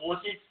talk to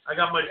sources? I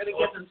got my.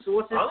 Get some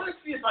sources. I'm going to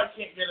see if I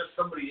can't get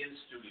somebody in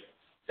studio.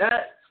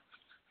 That's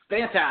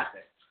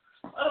fantastic.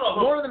 I don't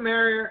know. More the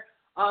merrier.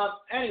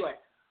 Anyway,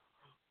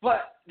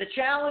 but the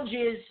challenge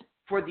is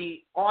for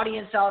the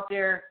audience out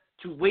there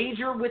to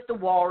wager with the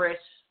Walrus.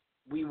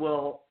 We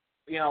will,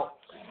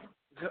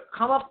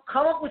 come up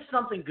with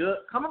something good.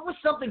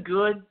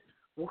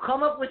 We'll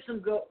come up with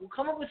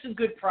some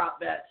good prop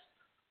bets.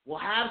 We'll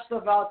have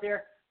stuff out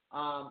there.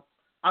 I'm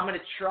going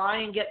to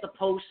try and get the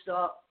post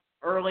up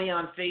early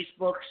on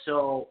Facebook,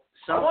 so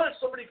I wonder if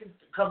somebody can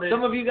come in.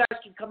 Some of you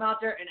guys can come out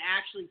there and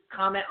actually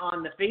comment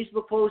on the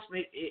Facebook post.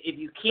 If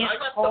you can't I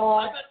got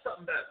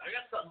something better.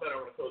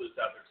 I want to throw this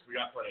out there because we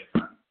got plenty of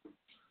time.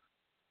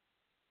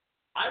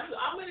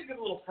 I'm going to give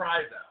a little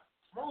prize out.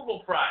 I'm a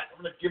little prize. I'm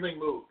in a giving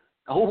mood.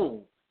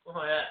 Oh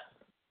yeah.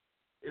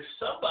 If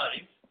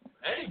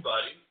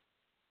anybody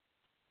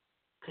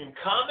can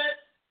comment,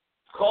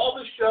 call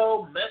the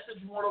show,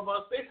 message one of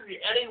us, basically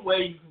any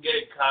way you can get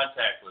in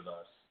contact with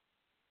us.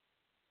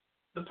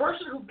 The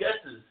person who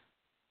guesses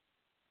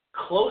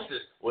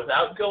closest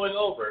without going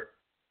over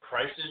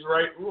Price is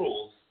Right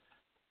rules,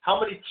 how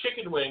many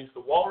chicken wings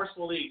the Walrus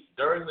will eat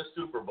during the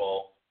Super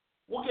Bowl,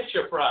 we'll get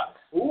you a prize.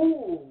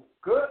 Ooh,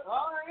 good.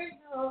 All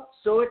right.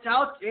 So it's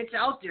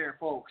out there,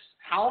 folks.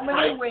 How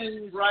many wings?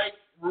 Price is Right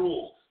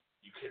rules.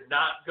 You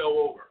cannot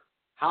go over.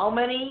 How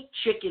many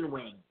chicken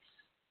wings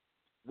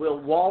will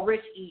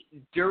Walrus eat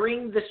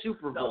during the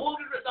Super Bowl?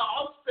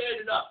 I'll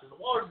stand it up because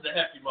the Walrus is a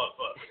hefty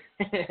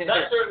motherfucker.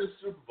 Not during the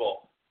Super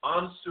Bowl.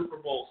 On Super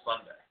Bowl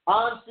Sunday.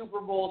 On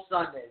Super Bowl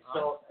Sunday.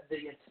 So the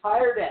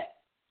entire day.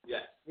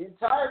 Yes. The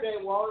entire day,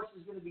 Walrus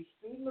is going to be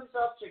feeding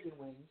himself chicken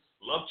wings.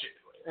 Love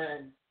chicken wings.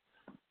 And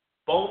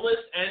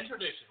boneless and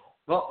traditional.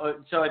 Well,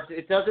 so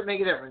it doesn't make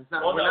a difference.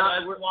 That's why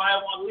I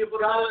want people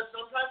to know that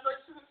sometimes I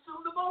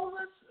consume the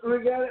boneless.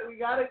 We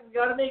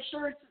got to make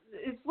sure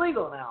it's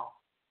legal now.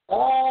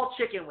 All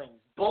chicken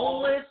wings,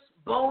 boneless,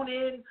 bone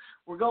in.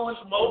 We're going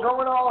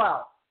all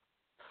out.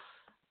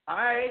 All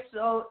right,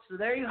 so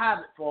there you have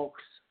it,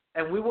 folks.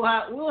 And we'll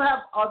have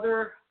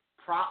other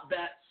prop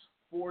bets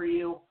for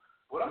you.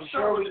 I'm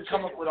sure we can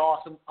come up with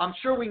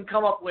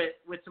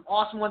some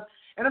awesome ones,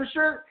 and I'm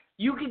sure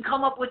you can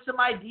come up with some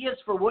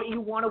ideas for what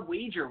you want to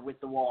wager with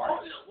the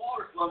Walrus. Oh, yeah,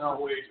 Walrus loves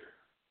to wager.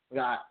 We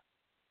got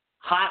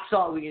hot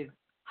sauce.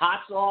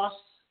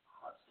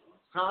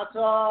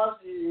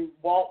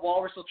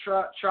 Walrus will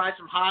try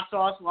some hot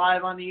sauce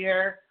live on the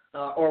air,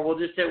 or we'll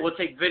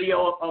take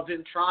video of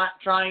him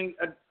trying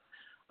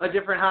a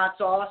different hot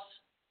sauce.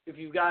 If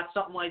you've got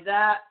something like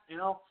that,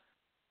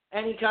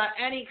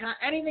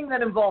 anything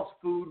that involves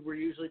food, we're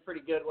usually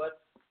pretty good with.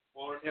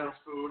 Walrus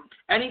food.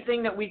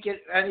 Anything that we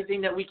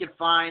can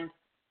find,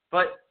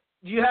 but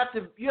you have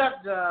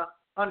to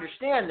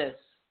understand this.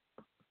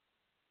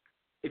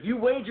 If you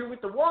wager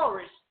with the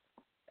Walrus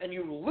and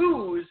you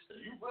lose,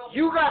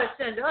 you got to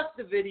send us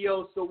the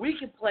video so we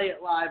can play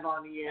it live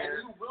on the air.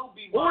 And you will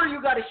be or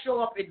you got to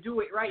show up and do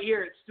it right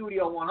here at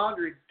Studio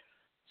 100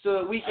 so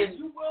that we can. And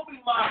you will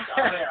be mocked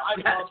out there. I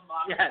love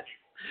mocking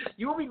people.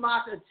 You will be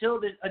mocked until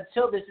this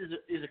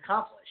is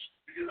accomplished.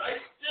 Because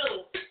I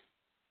still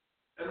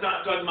have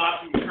not done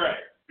mocking Trey.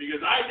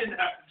 Because I didn't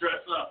have to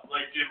dress up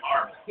like Jim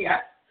Harbaugh.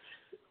 Yeah.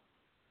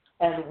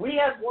 And we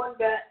had one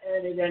bet,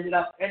 and it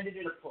ended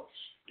in a push.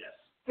 Yes.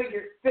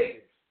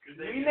 Figures.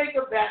 We make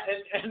a bet,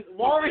 and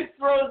Laurie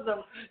throws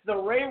the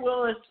Ray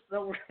Willis the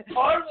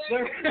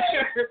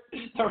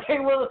Ray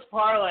Willis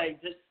parlay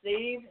to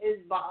save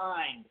his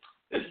behind.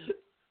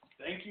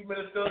 Thank you,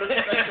 Minnesota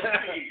Special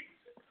Teams.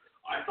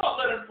 I thought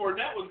Leonard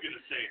Fournette was going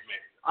to save me.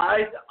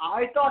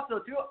 I thought so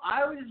too.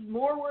 I was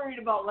more worried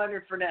about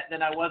Leonard Fournette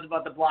than I was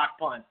about the block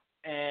punt,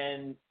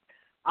 and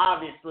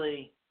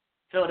obviously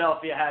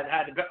Philadelphia had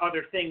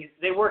other things.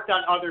 They worked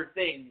on other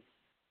things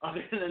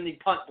other than the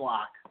punt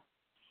block.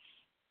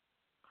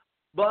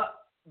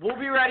 But we'll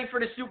be ready for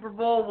the Super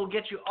Bowl. We'll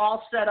get you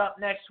all set up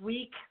next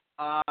week.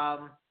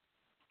 Trying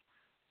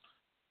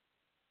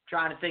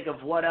to think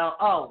of what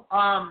else.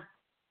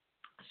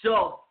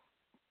 So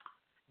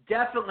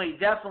definitely,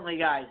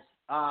 guys.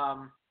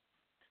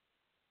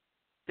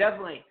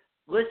 Definitely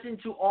listen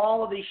to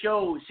all of the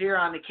shows here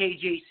on the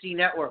KJC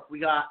Network. We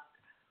got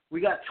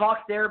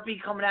Talk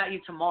Therapy coming at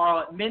you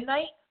tomorrow at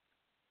midnight.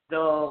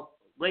 The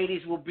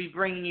ladies will be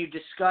bringing you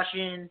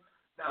discussion.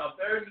 Now, if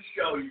there's a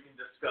show you can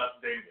discuss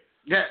dingus.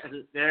 Yeah,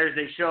 there's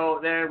a show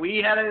there. We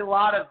had a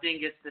lot of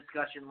dingus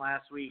discussion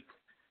last week.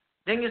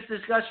 Dingus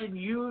discussion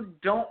you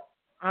don't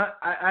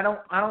I don't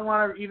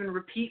want to even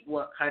repeat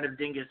what kind of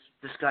dingus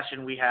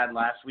discussion we had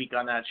last week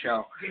on that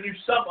show. Can you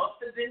sum up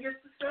the dingus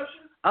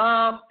discussion?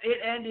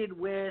 It ended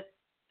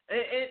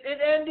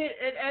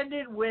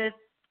with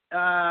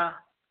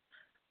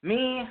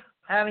me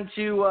having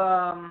to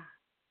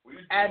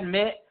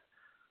admit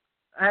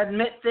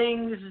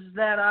things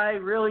that I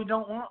really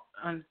don't want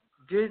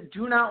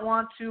do not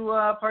want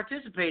to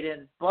participate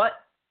in, but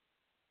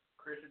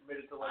Chris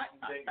admitted to liking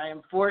dingus. I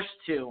am forced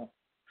to.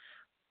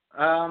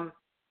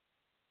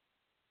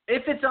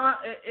 If it's on,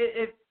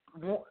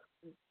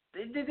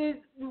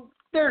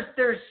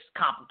 there's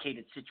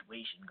complicated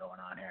situation going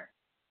on here.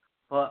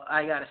 Well,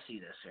 I got to see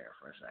this here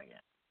for a second.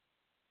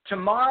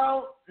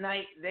 Tomorrow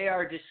night they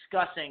are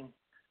discussing.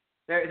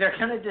 They're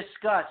going to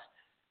discuss.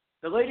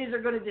 The ladies are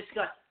going to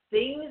discuss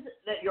things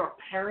that your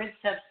parents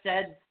have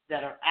said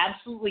that are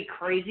absolutely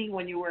crazy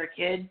when you were a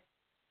kid,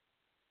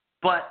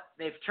 but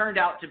they've turned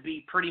out to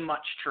be pretty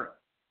much true.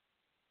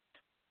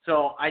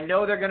 So I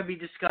know they're going to be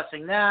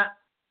discussing that.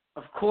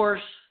 Of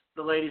course,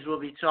 the ladies will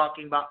be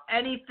talking about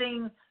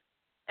anything,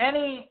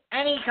 any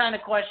kind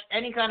of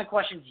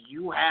questions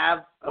you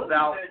have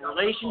about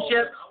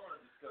relationships.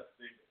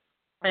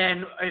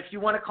 And if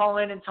you want to call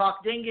in and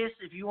talk dingus,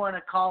 if you want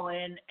to call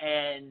in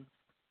and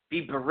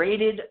be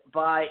berated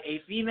by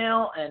a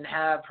female and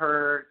have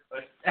her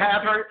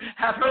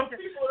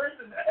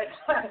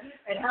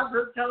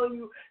tell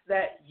you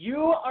that you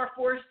are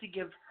forced to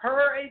give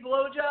her a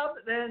blowjob,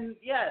 then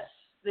yes,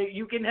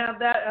 you can have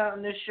that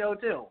on this show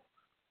too.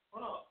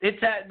 Well, This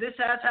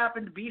has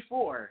happened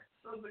before.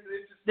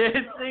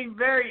 It's a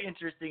very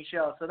interesting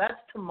show. So that's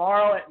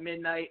tomorrow at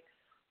midnight.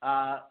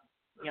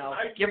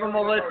 Give them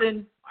a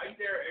listen. I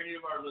dare any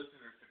of our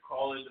listeners to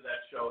call into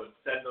that show and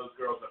send those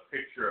girls a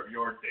picture of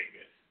your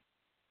dingus.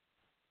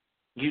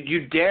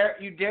 You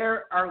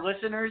dare our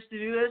listeners to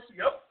do this?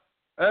 Yep.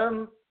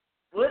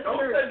 Listeners, Don't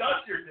send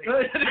us your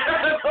dingus.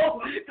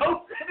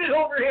 don't send it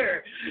over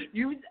here.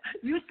 You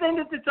send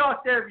it to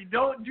Talk Therapy.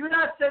 Do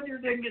not send your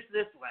dingus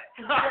this way.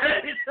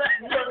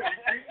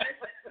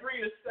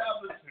 Free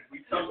establishment. We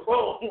talk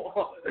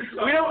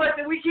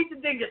We keep the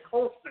dingus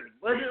holstered.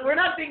 We're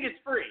not dingus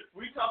free.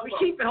 We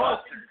keep it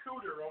holstered.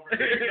 Cooter over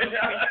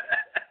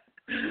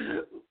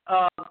here.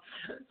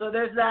 So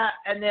there's that,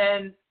 and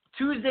then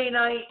Tuesday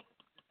night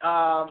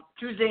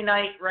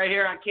right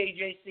here on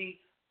KJC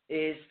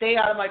is Stay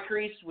Out of My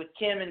Crease with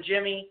Kim and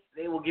Jimmy.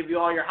 They will give you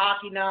all your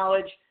hockey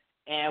knowledge,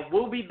 and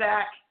we'll be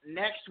back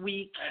next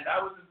week. And I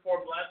was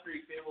informed last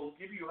week they will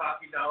give you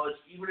hockey knowledge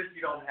even if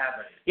you don't have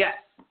any. Yes,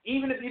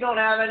 even if you don't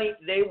have any,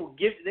 they will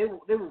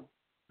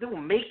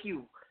make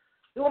you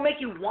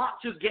want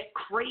to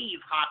crave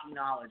hockey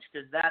knowledge,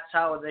 because that's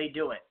how they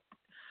do it.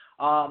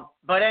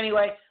 But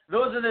anyway,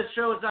 those are the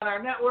shows on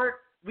our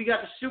network. We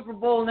got the Super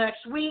Bowl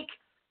next week.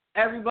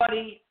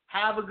 Everybody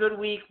have a good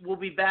week. We'll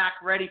be back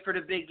ready for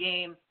the big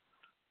game.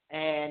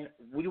 And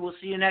we will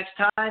see you next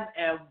time.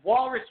 And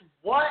Walrus,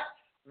 why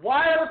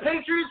are the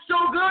Patriots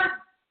so good?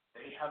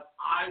 They have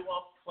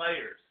Iowa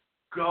players.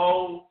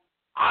 Go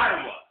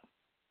Iowa!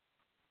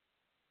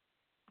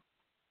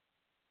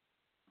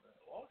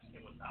 Walrus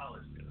came with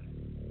knowledge today.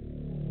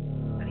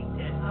 And he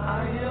did.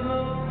 I am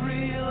a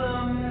real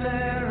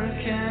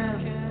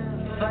American.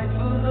 Fight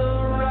for the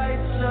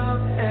rights of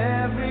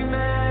every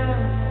man.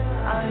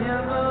 I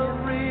am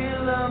a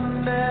real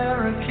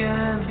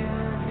American.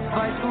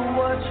 Fight for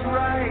what's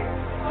right.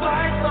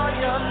 Fight for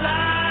your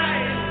life.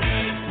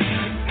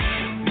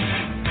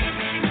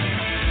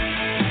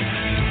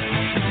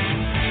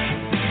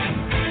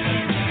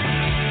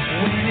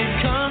 When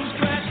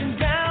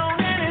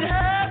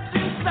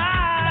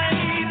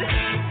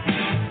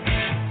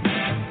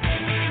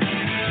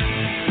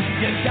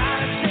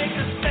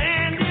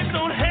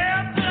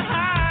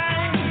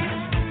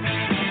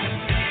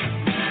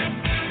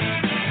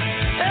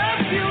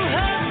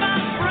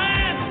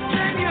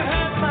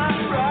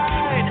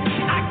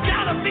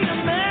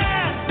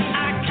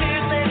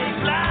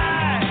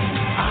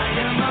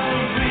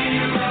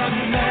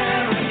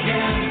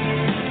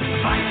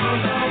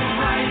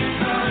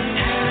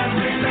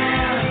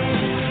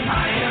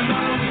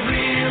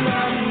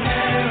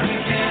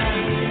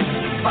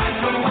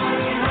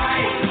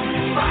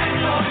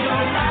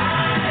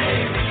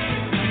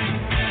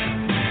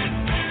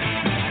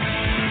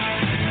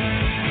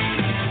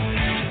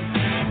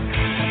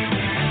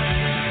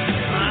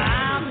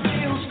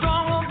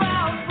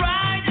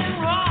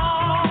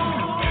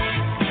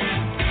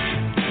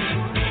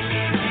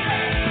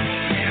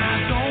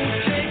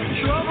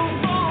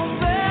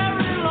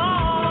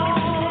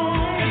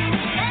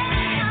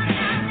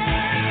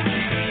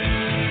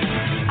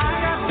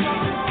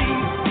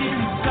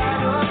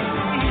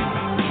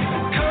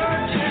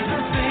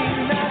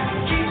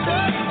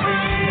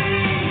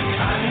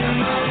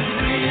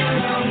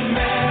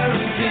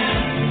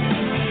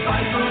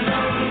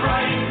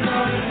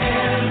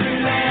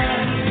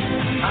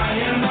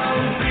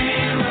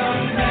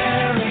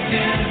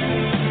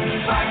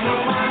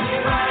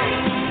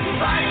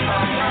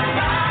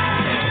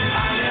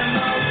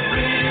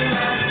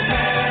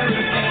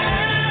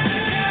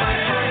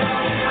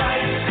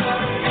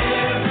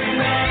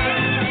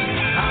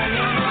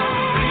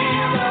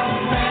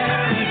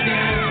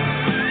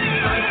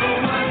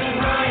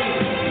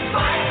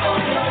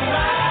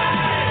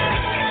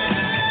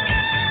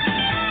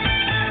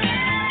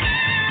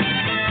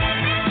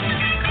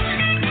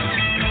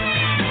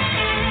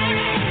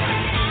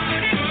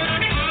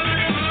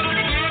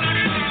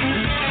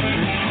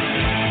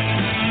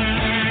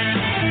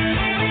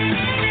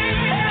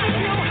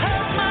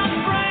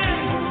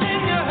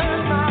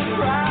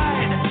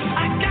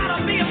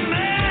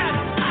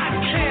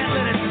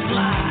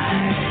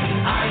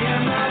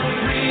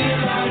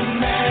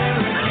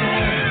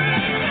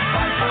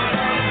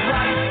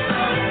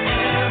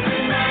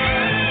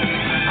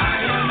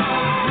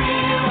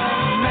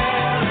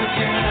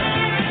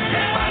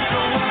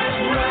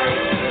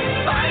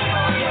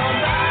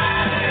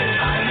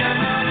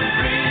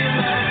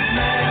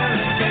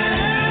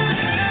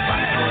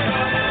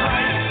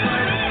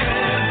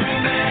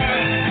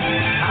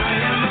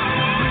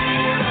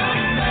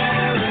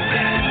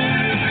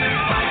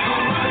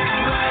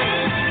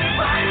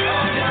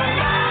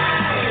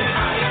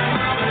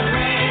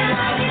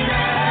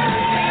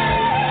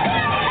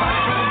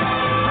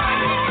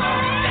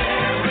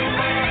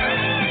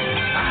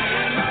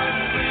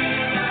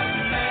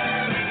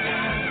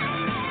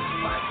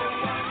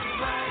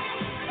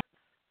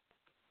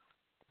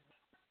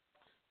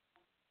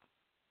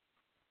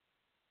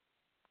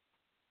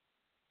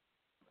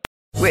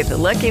With the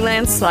Lucky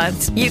Land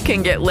Slots, you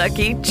can get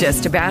lucky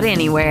just about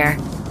anywhere.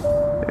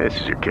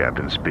 This is your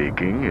captain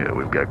speaking.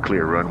 We've got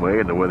clear runway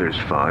and the weather's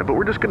fine, but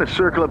we're just going to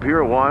circle up here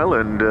a while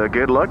and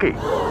get lucky.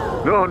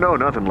 No,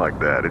 nothing like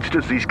that. It's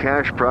just these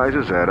cash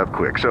prizes add up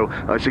quick. So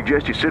I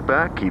suggest you sit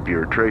back, keep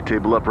your tray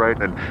table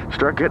upright, and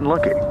start getting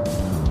lucky.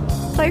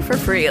 Play for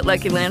free at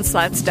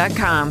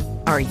LuckyLandSlots.com.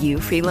 Are you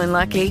feeling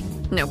lucky?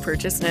 No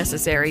purchase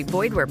necessary.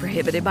 Void where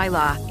prohibited by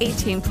law.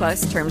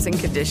 18+ terms and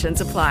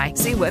conditions apply.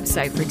 See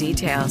website for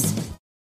details.